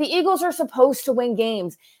 The Eagles are supposed to win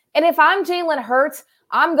games. And if I'm Jalen Hurts,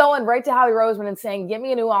 I'm going right to Howie Roseman and saying, get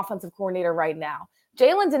me a new offensive coordinator right now.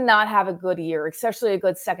 Jalen did not have a good year, especially a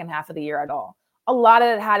good second half of the year at all. A lot of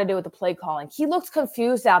it had to do with the play calling. He looked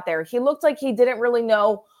confused out there. He looked like he didn't really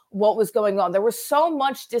know what was going on. There was so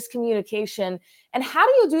much discommunication. And how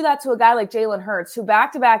do you do that to a guy like Jalen Hurts, who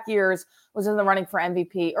back-to-back years was in the running for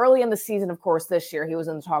MVP? Early in the season, of course, this year, he was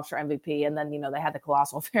in the talks for MVP. And then, they had the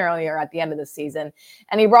colossal failure at the end of the season.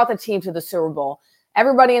 And he brought the team to the Super Bowl.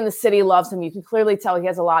 Everybody in the city loves him. You can clearly tell he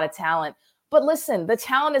has a lot of talent. But listen, the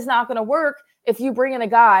talent is not going to work if you bring in a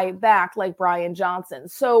guy back like Brian Johnson.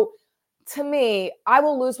 So to me, I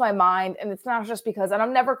will lose my mind. And it's not just because, and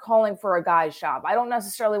I'm never calling for a guy's job. I don't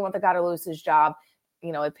necessarily want the guy to lose his job.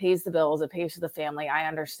 It pays the bills, it pays for the family. I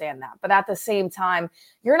understand that. But at the same time,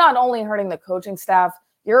 you're not only hurting the coaching staff,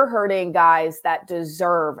 you're hurting guys that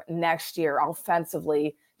deserve next year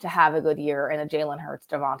offensively to have a good year in a Jalen Hurts,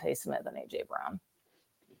 Devontae Smith, and A.J. Brown.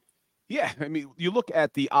 Yeah, I mean, you look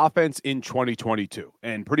at the offense in 2022,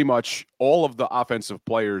 and pretty much all of the offensive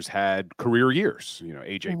players had career years.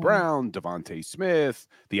 A.J. Brown, Devontae Smith,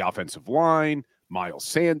 the offensive line, Miles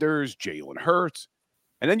Sanders, Jalen Hurts.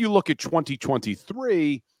 And then you look at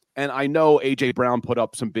 2023, and I know A.J. Brown put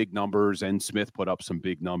up some big numbers and Smith put up some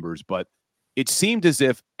big numbers, but it seemed as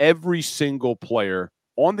if every single player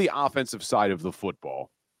on the offensive side of the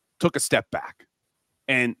football took a step back.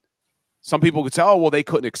 And some people could say, oh, well, they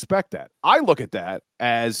couldn't expect that. I look at that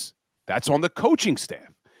as that's on the coaching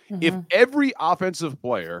staff. If every offensive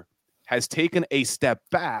player has taken a step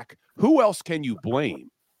back, who else can you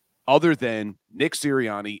blame other than Nick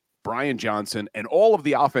Sirianni, Brian Johnson, and all of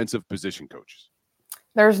the offensive position coaches?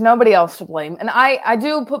 There's nobody else to blame. And I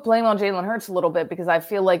do put blame on Jalen Hurts a little bit because I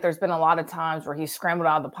feel like there's been a lot of times where he scrambled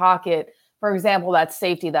out of the pocket. For example, that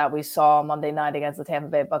safety that we saw Monday night against the Tampa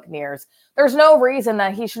Bay Buccaneers. There's no reason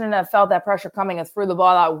that he shouldn't have felt that pressure coming and threw the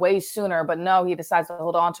ball out way sooner, but no, he decides to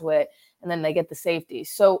hold on to it, and then they get the safety.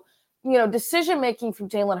 So, decision-making from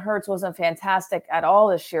Jalen Hurts wasn't fantastic at all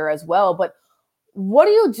this year as well. But what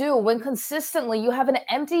do you do when consistently you have an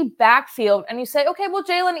empty backfield and you say, okay, well,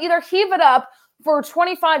 Jalen, either heave it up for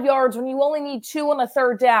 25 yards when you only need 2 on a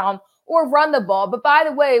third down, or run the ball. But by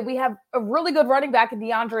the way, we have a really good running back in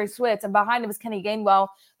DeAndre Swift, and behind him is Kenny Gainwell.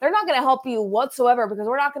 They're not going to help you whatsoever because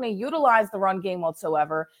we're not going to utilize the run game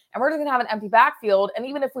whatsoever. And we're just going to have an empty backfield. And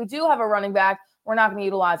even if we do have a running back, we're not going to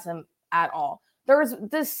utilize him at all. There's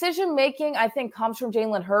decision-making, I think, comes from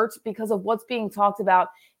Jalen Hurts because of what's being talked about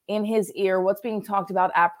in his ear, what's being talked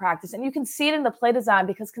about at practice. And you can see it in the play design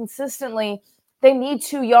because consistently they need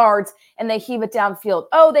 2 yards and they heave it downfield.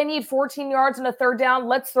 Oh, they need 14 yards and a third down.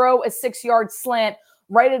 Let's throw a 6-yard slant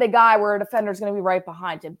right at a guy where a defender is going to be right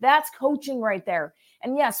behind him. That's coaching right there.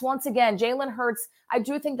 And yes, once again, Jalen Hurts, I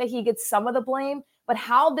do think that he gets some of the blame, but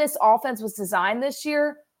how this offense was designed this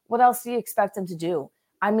year, what else do you expect him to do?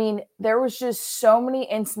 I mean, there was just so many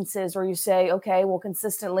instances where you say, okay, well,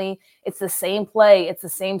 consistently, it's the same play. It's the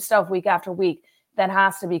same stuff week after week. That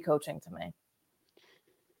has to be coaching to me.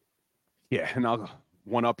 Yeah, and I'll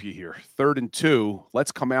one-up you here. 3rd and 2,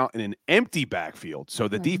 let's come out in an empty backfield so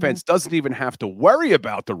the defense doesn't even have to worry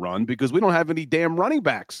about the run because we don't have any damn running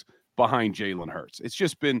backs behind Jalen Hurts. It's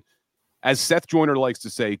just been, as Seth Joyner likes to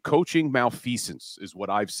say, coaching malfeasance is what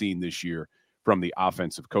I've seen this year from the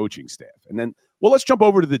offensive coaching staff. And then, well, let's jump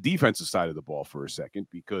over to the defensive side of the ball for a second,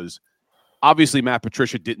 because obviously Matt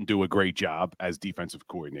Patricia didn't do a great job as defensive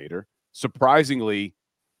coordinator. Surprisingly,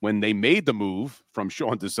 when they made the move from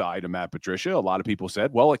Sean Desai to Matt Patricia, a lot of people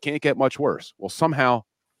said, well, it can't get much worse. Well, somehow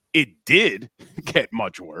it did get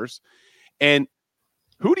much worse. And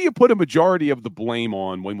who do you put a majority of the blame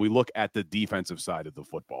on when we look at the defensive side of the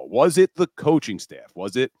football? Was it the coaching staff?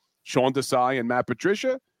 Was it Sean Desai and Matt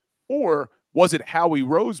Patricia? Or was it Howie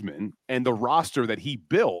Roseman and the roster that he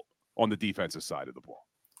built on the defensive side of the ball?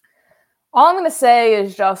 All I'm going to say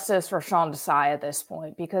is justice for Sean Desai at this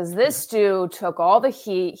point, because this dude took all the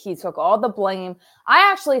heat. He took all the blame. I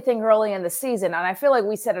actually think early in the season, and I feel like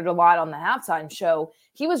we said it a lot on the halftime show,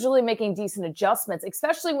 he was really making decent adjustments,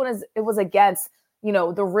 especially when it was against,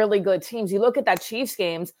 the really good teams. You look at that Chiefs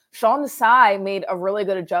games, Sean Desai made a really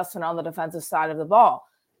good adjustment on the defensive side of the ball.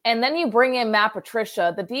 And then you bring in Matt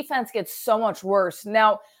Patricia, the defense gets so much worse.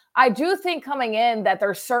 Now, I do think coming in that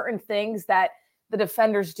there's certain things that the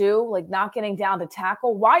defenders do, like not getting down to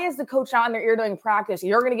tackle. Why is the coach not in their ear doing practice?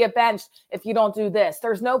 You're going to get benched if you don't do this.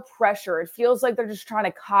 There's no pressure. It feels like they're just trying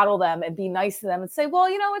to coddle them and be nice to them and say, well,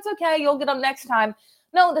 it's okay. You'll get them next time.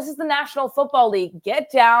 No, this is the National Football League.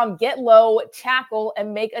 Get down, get low, tackle,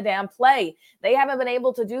 and make a damn play. They haven't been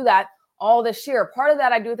able to do that all this year. Part of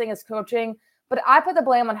that I do think is coaching, but I put the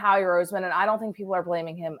blame on Howie Roseman, and I don't think people are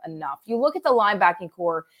blaming him enough. You look at the linebacking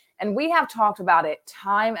core, and we have talked about it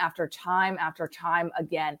time after time after time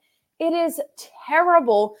again. It is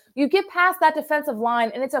terrible. You get past that defensive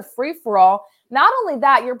line, and it's a free-for-all. Not only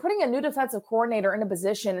that, you're putting a new defensive coordinator in a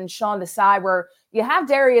position in Sean Desai where you have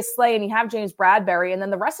Darius Slay and you have James Bradbury, and then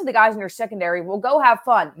the rest of the guys in your secondary will go have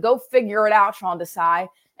fun. Go figure it out, Sean Desai,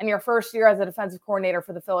 in your first year as a defensive coordinator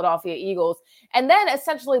for the Philadelphia Eagles, and then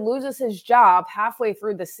essentially loses his job halfway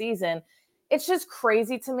through the season. It's just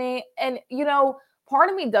crazy to me. And, part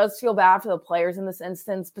of me does feel bad for the players in this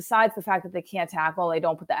instance, besides the fact that they can't tackle, they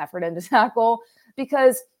don't put the effort into tackle,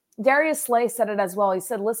 because Darius Slay said it as well. He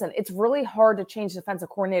said, listen, it's really hard to change defensive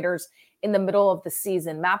coordinators in the middle of the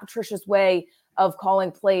season. Matt Patricia's way of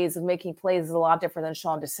calling plays, of making plays is a lot different than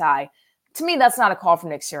Sean Desai. To me, that's not a call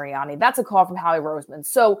from Nick Sirianni. That's a call from Howie Roseman.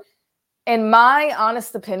 So in my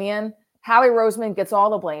honest opinion, Howie Roseman gets all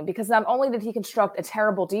the blame, because not only did he construct a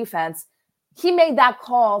terrible defense, he made that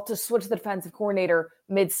call to switch the defensive coordinator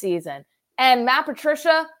mid-season. And Matt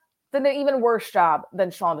Patricia did an even worse job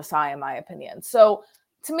than Sean Desai, in my opinion. So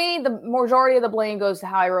to me, the majority of the blame goes to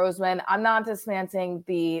Howie Roseman. I'm not dismantling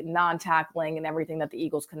the non-tackling and everything that the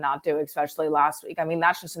Eagles could not do, especially last week. I mean,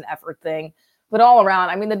 that's just an effort thing. But all around,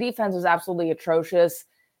 I mean, the defense was absolutely atrocious.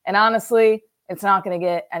 And honestly, it's not going to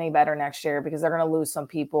get any better next year, because they're going to lose some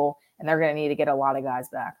people and they're going to need to get a lot of guys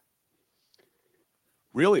back.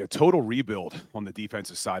 Really a total rebuild on the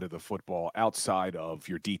defensive side of the football, outside of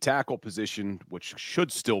your D tackle position, which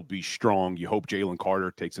should still be strong. You hope Jalen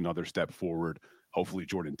Carter takes another step forward. Hopefully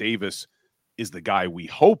Jordan Davis is the guy we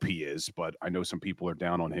hope he is, but I know some people are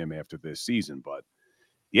down on him after this season. But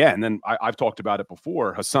yeah, and then I've talked about it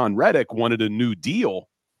before. Hassan Reddick wanted a new deal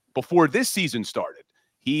before this season started.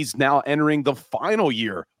 He's now entering the final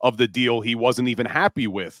year of the deal he wasn't even happy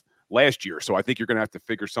with last year. So I think you're going to have to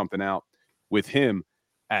figure something out with him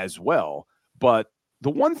as well. But the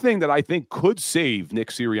one thing that I think could save Nick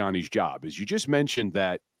Sirianni's job is, you just mentioned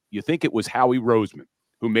that you think it was Howie Roseman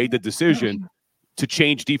who made the decision to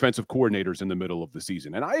change defensive coordinators in the middle of the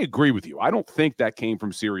season. And I agree with you. I don't think that came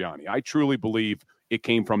from Sirianni. I truly believe it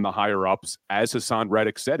came from the higher-ups, as Hassan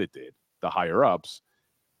Reddick said it did, the higher-ups.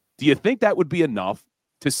 Do you think that would be enough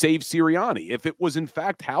to save Sirianni if it was, in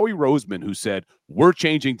fact, Howie Roseman who said, we're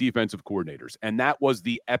changing defensive coordinators, and that was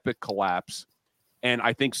the epic collapse? And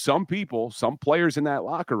I think some people, some players in that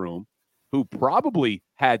locker room who probably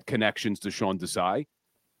had connections to Sean Desai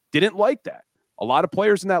didn't like that. A lot of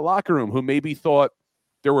players in that locker room who maybe thought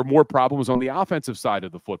there were more problems on the offensive side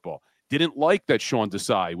of the football didn't like that Sean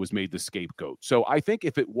Desai was made the scapegoat. So I think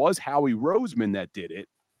if it was Howie Roseman that did it,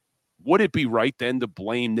 would it be right then to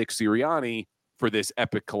blame Nick Sirianni for this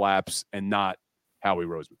epic collapse and not Howie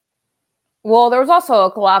Roseman? Well, there was also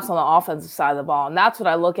a collapse on the offensive side of the ball, and that's what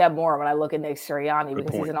I look at more when I look at Nick Sirianni,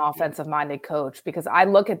 because he's an offensive-minded coach. Because I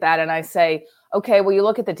look at that and I say, okay, well, you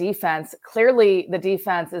look at the defense. Clearly, the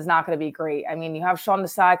defense is not going to be great. I mean, you have Sean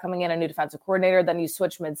Desai coming in, a new defensive coordinator, then you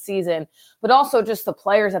switch mid-season, but also just the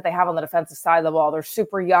players that they have on the defensive side of the ball. They're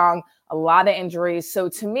super young, a lot of injuries. So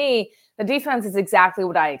to me, the defense is exactly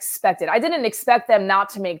what I expected. I didn't expect them not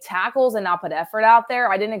to make tackles and not put effort out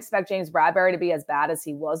there. I didn't expect James Bradbury to be as bad as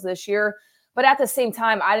he was this year. But at the same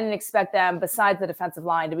time, I didn't expect them, besides the defensive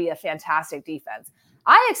line, to be a fantastic defense.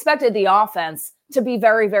 I expected the offense to be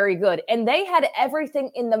very, very good. And they had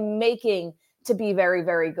everything in the making to be very,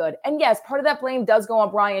 very good. And yes, part of that blame does go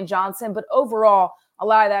on Brian Johnson, but overall, a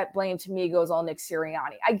lot of that blame to me goes on Nick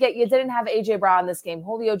Sirianni. I get you didn't have A.J. Brown in this game.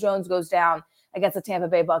 Julio Jones goes down against the Tampa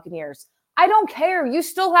Bay Buccaneers. I don't care. You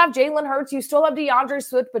still have Jalen Hurts. You still have DeAndre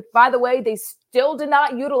Swift. But by the way, they still did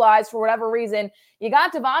not utilize, for whatever reason. You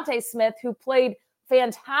got Devontae Smith, who played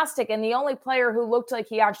fantastic, and the only player who looked like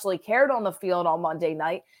he actually cared on the field on Monday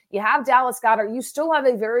night. You have Dallas Goedert. You still have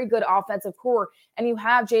a very good offensive core, and you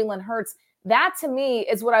have Jalen Hurts. That, to me,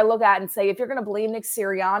 is what I look at and say, if you're going to blame Nick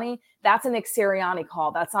Sirianni, that's a Nick Sirianni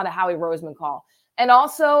call. That's not a Howie Roseman call. And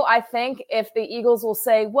also, I think if the Eagles will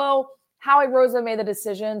say, well, Howie Roseman made the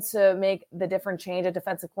decision to make the different change at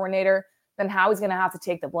defensive coordinator, then Howie's going to have to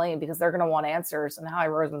take the blame because they're going to want answers, and Howie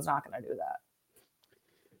Roseman's not going to do that.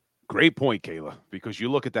 Great point, Kayla, because you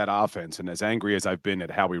look at that offense, and as angry as I've been at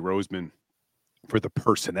Howie Roseman for the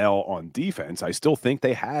personnel on defense, I still think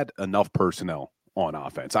they had enough personnel on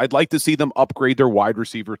offense. I'd like to see them upgrade their wide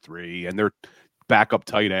receiver 3 and their backup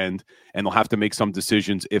tight end, and they'll have to make some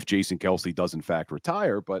decisions if Jason Kelce does in fact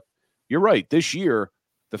retire. But you're right. This year,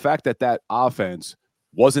 the fact that that offense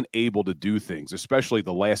wasn't able to do things, especially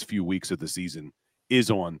the last few weeks of the season,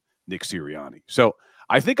 is on Nick Sirianni. So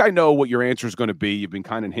I think I know what your answer is going to be. You've been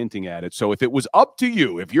kind of hinting at it. So if it was up to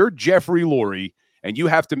you, if you're Jeffrey Lurie and you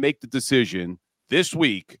have to make the decision this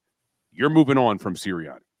week, you're moving on from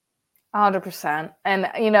Sirianni. 100%. And,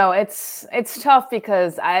 it's tough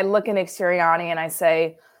because I look at Nick Sirianni and I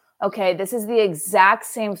say, okay, this is the exact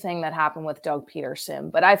same thing that happened with Doug Peterson.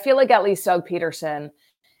 But I feel like at least Doug Peterson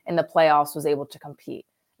in the playoffs was able to compete.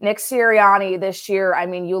 Nick Sirianni this year,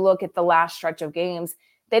 you look at the last stretch of games,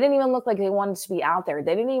 they didn't even look like they wanted to be out there.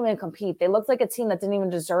 They didn't even compete. They looked like a team that didn't even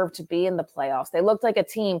deserve to be in the playoffs. They looked like a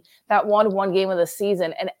team that won one game of the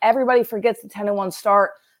season, and everybody forgets the 10-1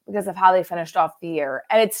 start because of how they finished off the year.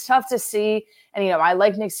 And it's tough to see. And, I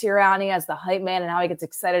like Nick Sirianni as the hype man and how he gets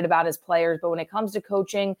excited about his players. But when it comes to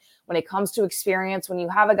coaching, when it comes to experience, when you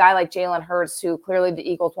have a guy like Jalen Hurts, who clearly the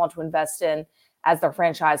Eagles want to invest in as their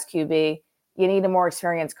franchise QB, you need a more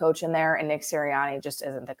experienced coach in there, and Nick Sirianni just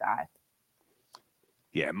isn't the guy.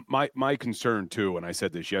 Yeah, my concern too, and I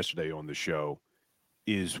said this yesterday on the show,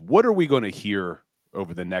 is what are we going to hear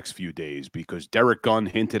over the next few days? Because Derek Gunn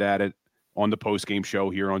hinted at it on the postgame show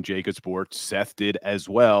here on JAKIB Sports. Seth did as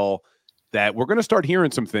well, that we're going to start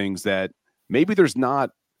hearing some things that maybe there's not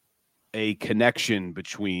a connection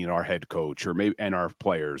between our head coach and our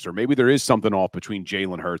players, or maybe there is something off between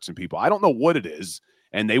Jalen Hurts and people. I don't know what it is,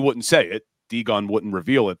 and they wouldn't say it. D-Gun wouldn't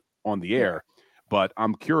reveal it on the air. But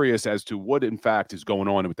I'm curious as to what, in fact, is going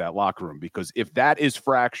on with that locker room, because if that is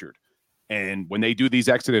fractured, and when they do these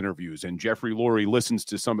exit interviews and Jeffrey Lurie listens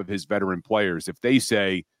to some of his veteran players, if they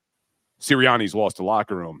say Sirianni's lost the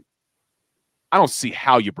locker room, I don't see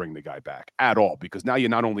how you bring the guy back at all, because now you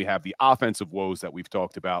not only have the offensive woes that we've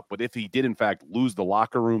talked about, but if he did, in fact, lose the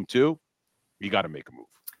locker room too, you got to make a move.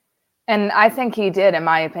 And I think he did, in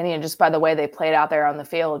my opinion, just by the way they played out there on the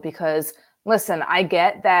field, because listen, I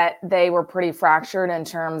get that they were pretty fractured in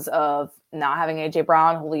terms of not having A.J.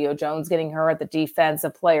 Brown, Julio Jones getting hurt, the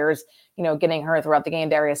defensive players, getting hurt throughout the game,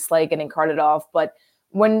 Darius Slay getting carted off. But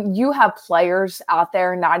when you have players out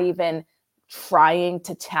there not even trying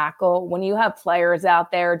to tackle, when you have players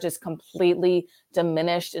out there just completely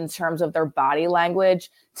diminished in terms of their body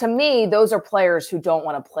language, to me, those are players who don't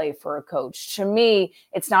want to play for a coach. To me,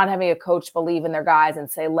 it's not having a coach believe in their guys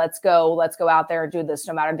and say, let's go out there and do this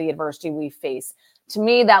no matter the adversity we face. To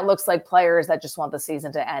me, that looks like players that just want the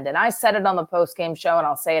season to end. And I said it on the post-game show, and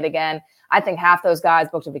I'll say it again. I think half those guys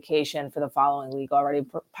booked a vacation for the following week already,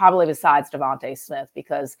 probably besides Devontae Smith,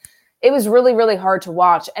 because it was really, really hard to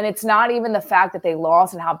watch. And it's not even the fact that they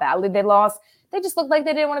lost and how badly they lost. They just looked like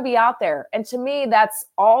they didn't want to be out there. And to me, that's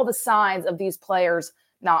all the signs of these players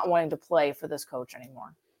not wanting to play for this coach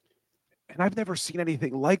anymore. And I've never seen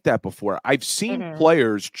anything like that before. I've seen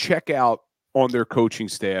players check out on their coaching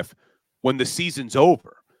staff when the season's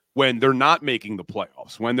over, when they're not making the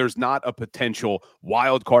playoffs, when there's not a potential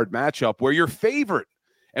wild card matchup where you're favored.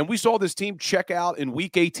 And we saw this team check out in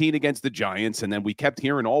week 18 against the Giants, and then we kept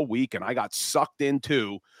hearing all week, and I got sucked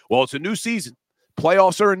into, well, it's a new season.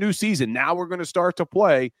 Playoffs are a new season. Now we're going to start to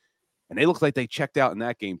play. And they look like they checked out in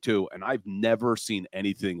that game too, and I've never seen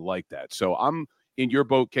anything like that. So I'm in your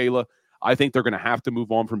boat, Kayla. I think they're going to have to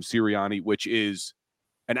move on from Sirianni, which is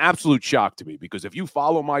an absolute shock to me, because if you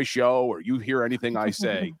follow my show or you hear anything I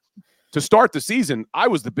say, to start the season, I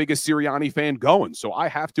was the biggest Sirianni fan going. So I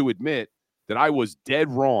have to admit that I was dead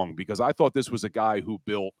wrong, because I thought this was a guy who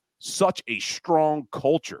built such a strong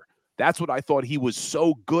culture. That's what I thought he was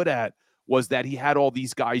so good at, was that he had all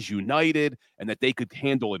these guys united and that they could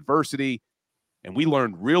handle adversity. And we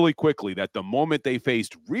learned really quickly that the moment they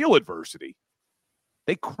faced real adversity,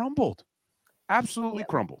 they crumbled. Absolutely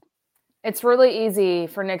crumbled. It's really easy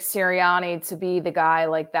for Nick Sirianni to be the guy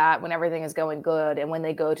like that when everything is going good. And when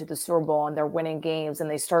they go to the Super Bowl and they're winning games and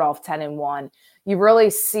they start off 10-1, you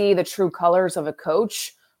really see the true colors of a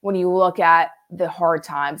coach when you look at the hard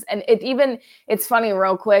times. And it's funny,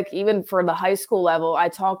 real quick, even for the high school level, I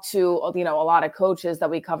talk to, a lot of coaches that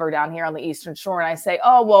we cover down here on the Eastern Shore. And I say,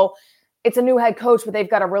 oh, well, it's a new head coach, but they've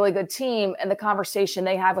got a really good team. And the conversation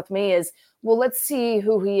they have with me is, well, let's see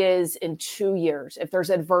who he is in 2 years. If there's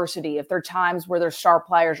adversity, if there are times where their star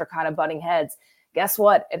players are kind of butting heads, guess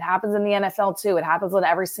what? It happens in the NFL too. It happens on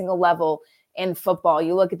every single level in football.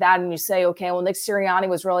 You look at that and you say, okay, well, Nick Sirianni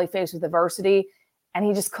was really faced with adversity and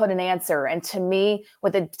he just couldn't answer. And to me,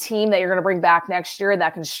 with the team that you're going to bring back next year,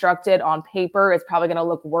 that constructed on paper, it's probably going to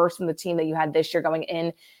look worse than the team that you had this year going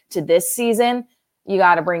into this season. You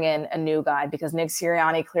got to bring in a new guy because Nick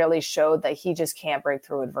Sirianni clearly showed that he just can't break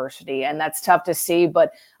through adversity. And that's tough to see.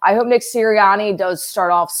 But I hope Nick Sirianni does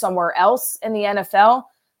start off somewhere else in the NFL,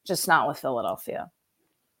 just not with Philadelphia.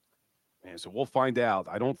 Man, so we'll find out.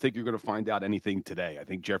 I don't think you're going to find out anything today. I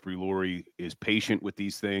think Jeffrey Lurie is patient with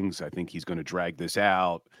these things. I think he's going to drag this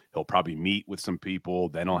out. He'll probably meet with some people.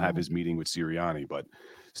 Then he'll have his meeting with Sirianni. But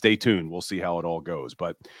stay tuned. We'll see how it all goes.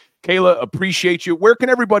 But Kayla, appreciate you. Where can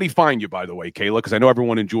everybody find you, by the way, Kayla? Because I know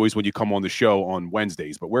everyone enjoys when you come on the show on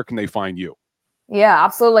Wednesdays, but where can they find you? Yeah,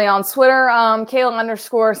 absolutely. On Twitter,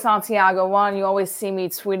 Kayla_Santiago1. You always see me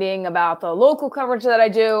tweeting about the local coverage that I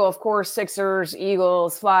do. Of course, Sixers,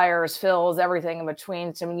 Eagles, Flyers, Phils, everything in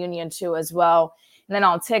between, some Union too as well. And then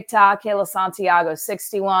on TikTok, Kayla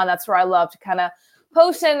Santiago61. That's where I love to kind of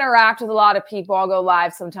post and interact with a lot of people. I'll go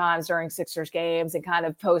live sometimes during Sixers games and kind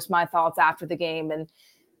of post my thoughts after the game. And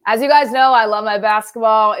as you guys know, I love my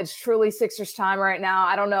basketball. It's truly Sixers time right now.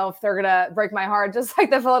 I don't know if they're going to break my heart just like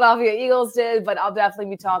the Philadelphia Eagles did, but I'll definitely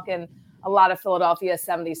be talking a lot of Philadelphia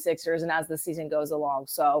 76ers and as the season goes along.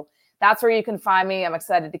 So that's where you can find me. I'm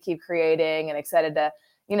excited to keep creating and excited to,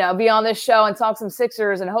 be on this show and talk some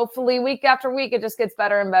Sixers. And hopefully week after week, it just gets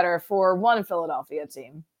better and better for one Philadelphia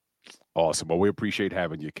team. Awesome. Well, we appreciate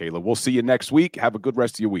having you, Kayla. We'll see you next week. Have a good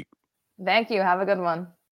rest of your week. Thank you. Have a good one.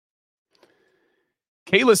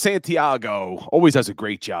 Kayla Santiago always does a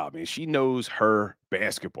great job, man. She knows her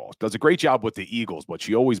basketball. Does a great job with the Eagles, but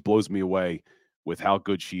she always blows me away with how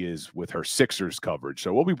good she is with her Sixers coverage.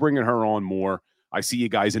 So we'll be bringing her on more. I see you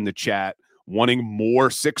guys in the chat wanting more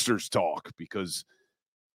Sixers talk because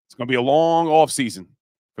it's going to be a long offseason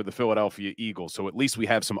for the Philadelphia Eagles. So at least we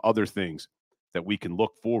have some other things that we can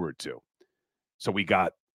look forward to. So we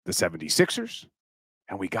got the 76ers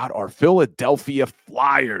and we got our Philadelphia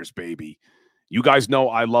Flyers, baby. You guys know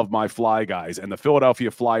I love my Fly guys, and the Philadelphia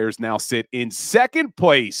Flyers now sit in second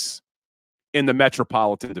place in the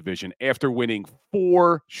Metropolitan Division after winning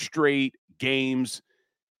 4 straight games.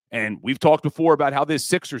 And we've talked before about how this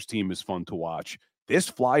Sixers team is fun to watch. This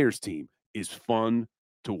Flyers team is fun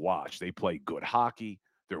to watch. They play good hockey.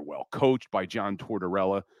 They're well coached by John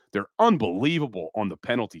Tortorella. They're unbelievable on the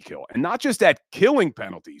penalty kill, and not just at killing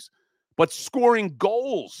penalties, but scoring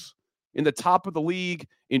goals in the top of the league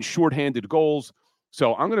in shorthanded goals.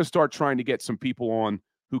 So I'm going to start trying to get some people on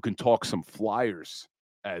who can talk some Flyers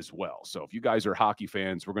as well. So if you guys are hockey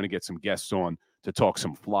fans, we're going to get some guests on to talk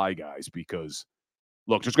some Fly guys because,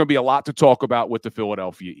 look, there's going to be a lot to talk about with the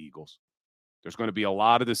Philadelphia Eagles. There's going to be a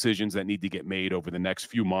lot of decisions that need to get made over the next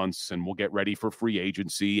few months, and we'll get ready for free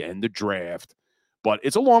agency and the draft. But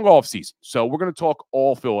it's a long offseason, so we're going to talk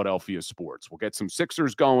all Philadelphia sports. We'll get some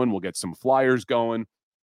Sixers going. We'll get some Flyers going.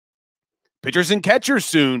 Pitchers and catchers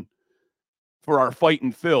soon for our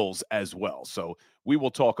fighting Phils as well. So we will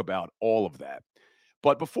talk about all of that.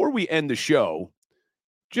 But before we end the show,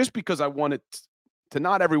 just because I wanted to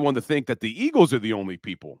not everyone to think that the Eagles are the only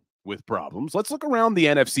people with problems, let's look around the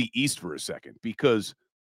NFC East for a second because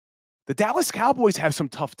the Dallas Cowboys have some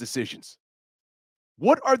tough decisions.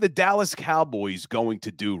 What are the Dallas Cowboys going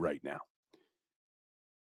to do right now?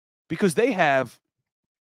 Because they have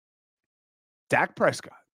Dak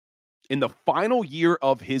Prescott in the final year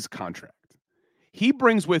of his contract. He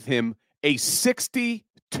brings with him a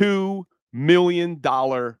 $62 million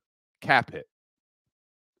cap hit.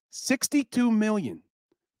 $62 million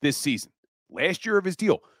this season. Last year of his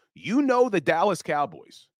deal. You know the Dallas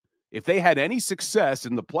Cowboys, if they had any success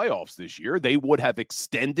in the playoffs this year, they would have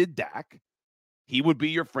extended Dak. He would be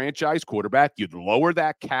your franchise quarterback. You'd lower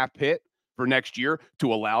that cap hit for next year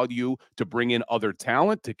to allow you to bring in other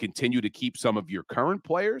talent to continue to keep some of your current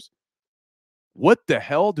players. What the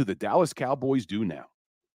hell do the Dallas Cowboys do now?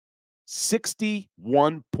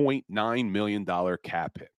 $61.9 million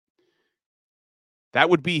cap hit. That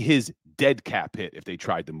would be his dead cap hit if they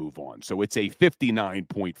tried to move on. So it's a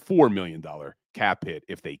 $59.4 million cap hit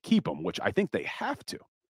if they keep him, which I think they have to.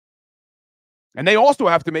 And they also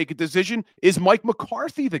have to make a decision, is Mike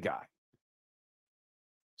McCarthy the guy?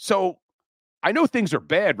 So I know things are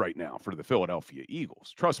bad right now for the Philadelphia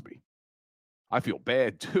Eagles. Trust me. I feel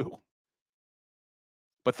bad too.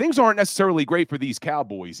 But things aren't necessarily great for these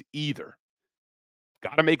Cowboys either.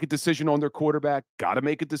 Got to make a decision on their quarterback. Got to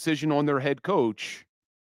make a decision on their head coach.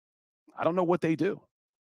 I don't know what they do.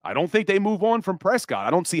 I don't think they move on from Prescott.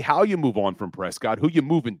 I don't see how you move on from Prescott, who you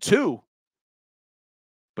moving to.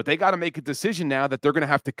 But they got to make a decision now that they're going to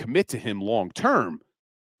have to commit to him long term,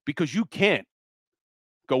 because you can't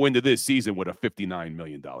go into this season with a $59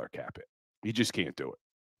 million cap hit. You just can't do it.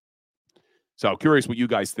 So curious what you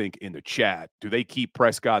guys think in the chat. Do they keep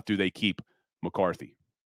Prescott? Do they keep McCarthy?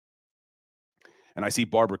 And I see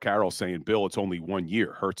Barbara Carroll saying, Bill, it's only 1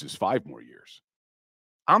 year. Hurts is 5 more years.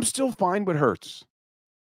 I'm still fine with Hurts.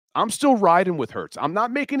 I'm still riding with Hurts. I'm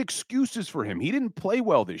not making excuses for him. He didn't play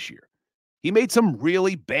well this year. He made some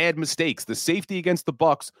really bad mistakes. The safety against the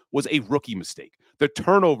Bucs was a rookie mistake. The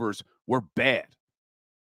turnovers were bad.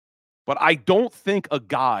 But I don't think a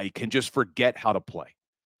guy can just forget how to play.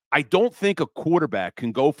 I don't think a quarterback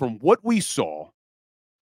can go from what we saw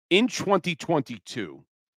in 2022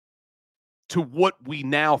 to what we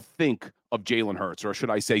now think of Jalen Hurts, or should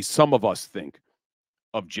I say some of us think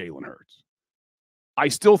of Jalen Hurts. I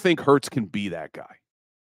still think Hurts can be that guy.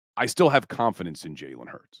 I still have confidence in Jalen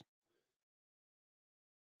Hurts.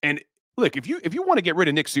 And look, if you want to get rid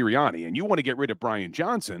of Nick Sirianni and you want to get rid of Brian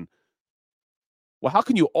Johnson, well, how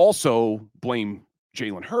can you also blame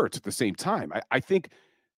Jalen Hurts at the same time? I think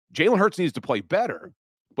Jalen Hurts needs to play better.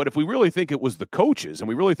 But if we really think it was the coaches and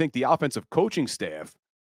we really think the offensive coaching staff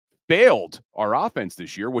failed our offense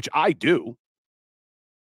this year, which I do,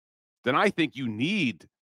 then I think you need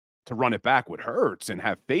to run it back with Hurts and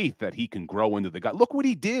have faith that he can grow into the guy. Look what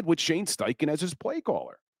he did with Shane Steichen as his play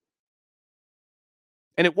caller.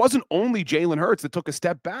 And it wasn't only Jalen Hurts that took a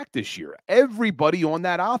step back this year. Everybody on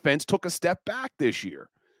that offense took a step back this year.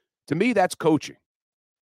 To me, that's coaching.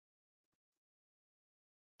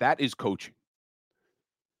 That is coaching.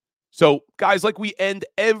 So, guys, like we end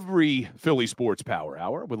every Philly Sports Power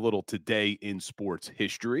Hour with a little Today in Sports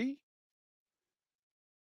History.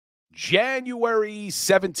 January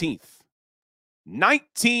 17th,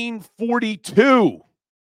 1942.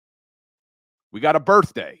 We got a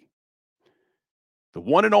birthday. The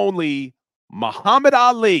one and only Muhammad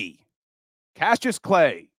Ali, Cassius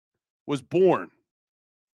Clay, was born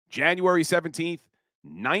January 17th,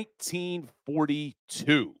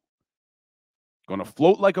 1942. Gonna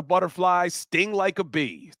float like a butterfly, sting like a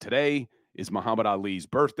bee. Today is Muhammad Ali's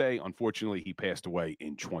birthday. Unfortunately, he passed away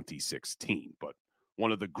in 2016, but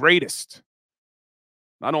one of the greatest,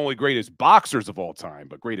 not only greatest boxers of all time,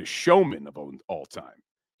 but greatest showmen of all time.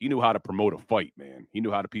 He knew how to promote a fight, man. He knew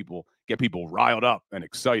how to get people riled up and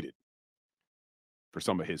excited for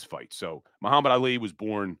some of his fights. So Muhammad Ali was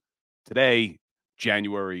born today,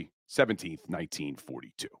 January 17th,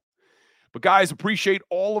 1942. But guys, appreciate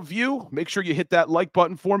all of you. Make sure you hit that like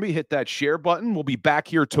button for me. Hit that share button. We'll be back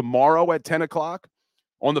here tomorrow at 10 o'clock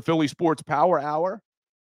on the Philly Sports Power Hour.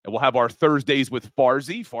 And we'll have our Thursdays with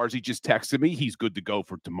Farzy. Farzy just texted me. He's good to go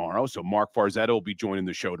for tomorrow. So Mark Farzetta will be joining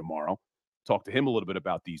the show tomorrow. Talk to him a little bit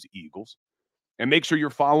about these Eagles. And make sure you're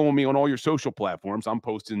following me on all your social platforms. I'm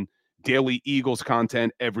posting daily Eagles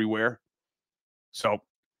content everywhere. So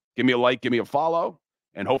give me a like, give me a follow.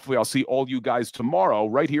 And hopefully I'll see all you guys tomorrow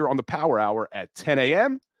right here on the Power Hour at 10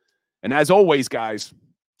 a.m. And as always, guys,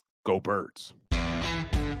 go Birds.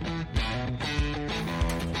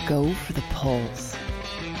 Go for the pulls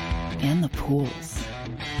and the pools.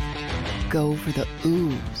 Go for the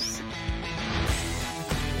oohs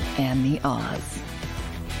and the ahs.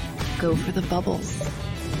 Go for the bubbles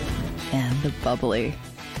and the bubbly.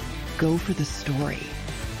 Go for the story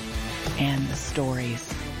and the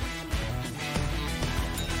stories.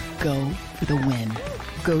 Go for the win.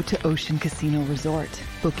 Go to Ocean Casino Resort.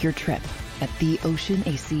 Book your trip at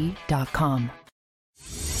theoceanac.com.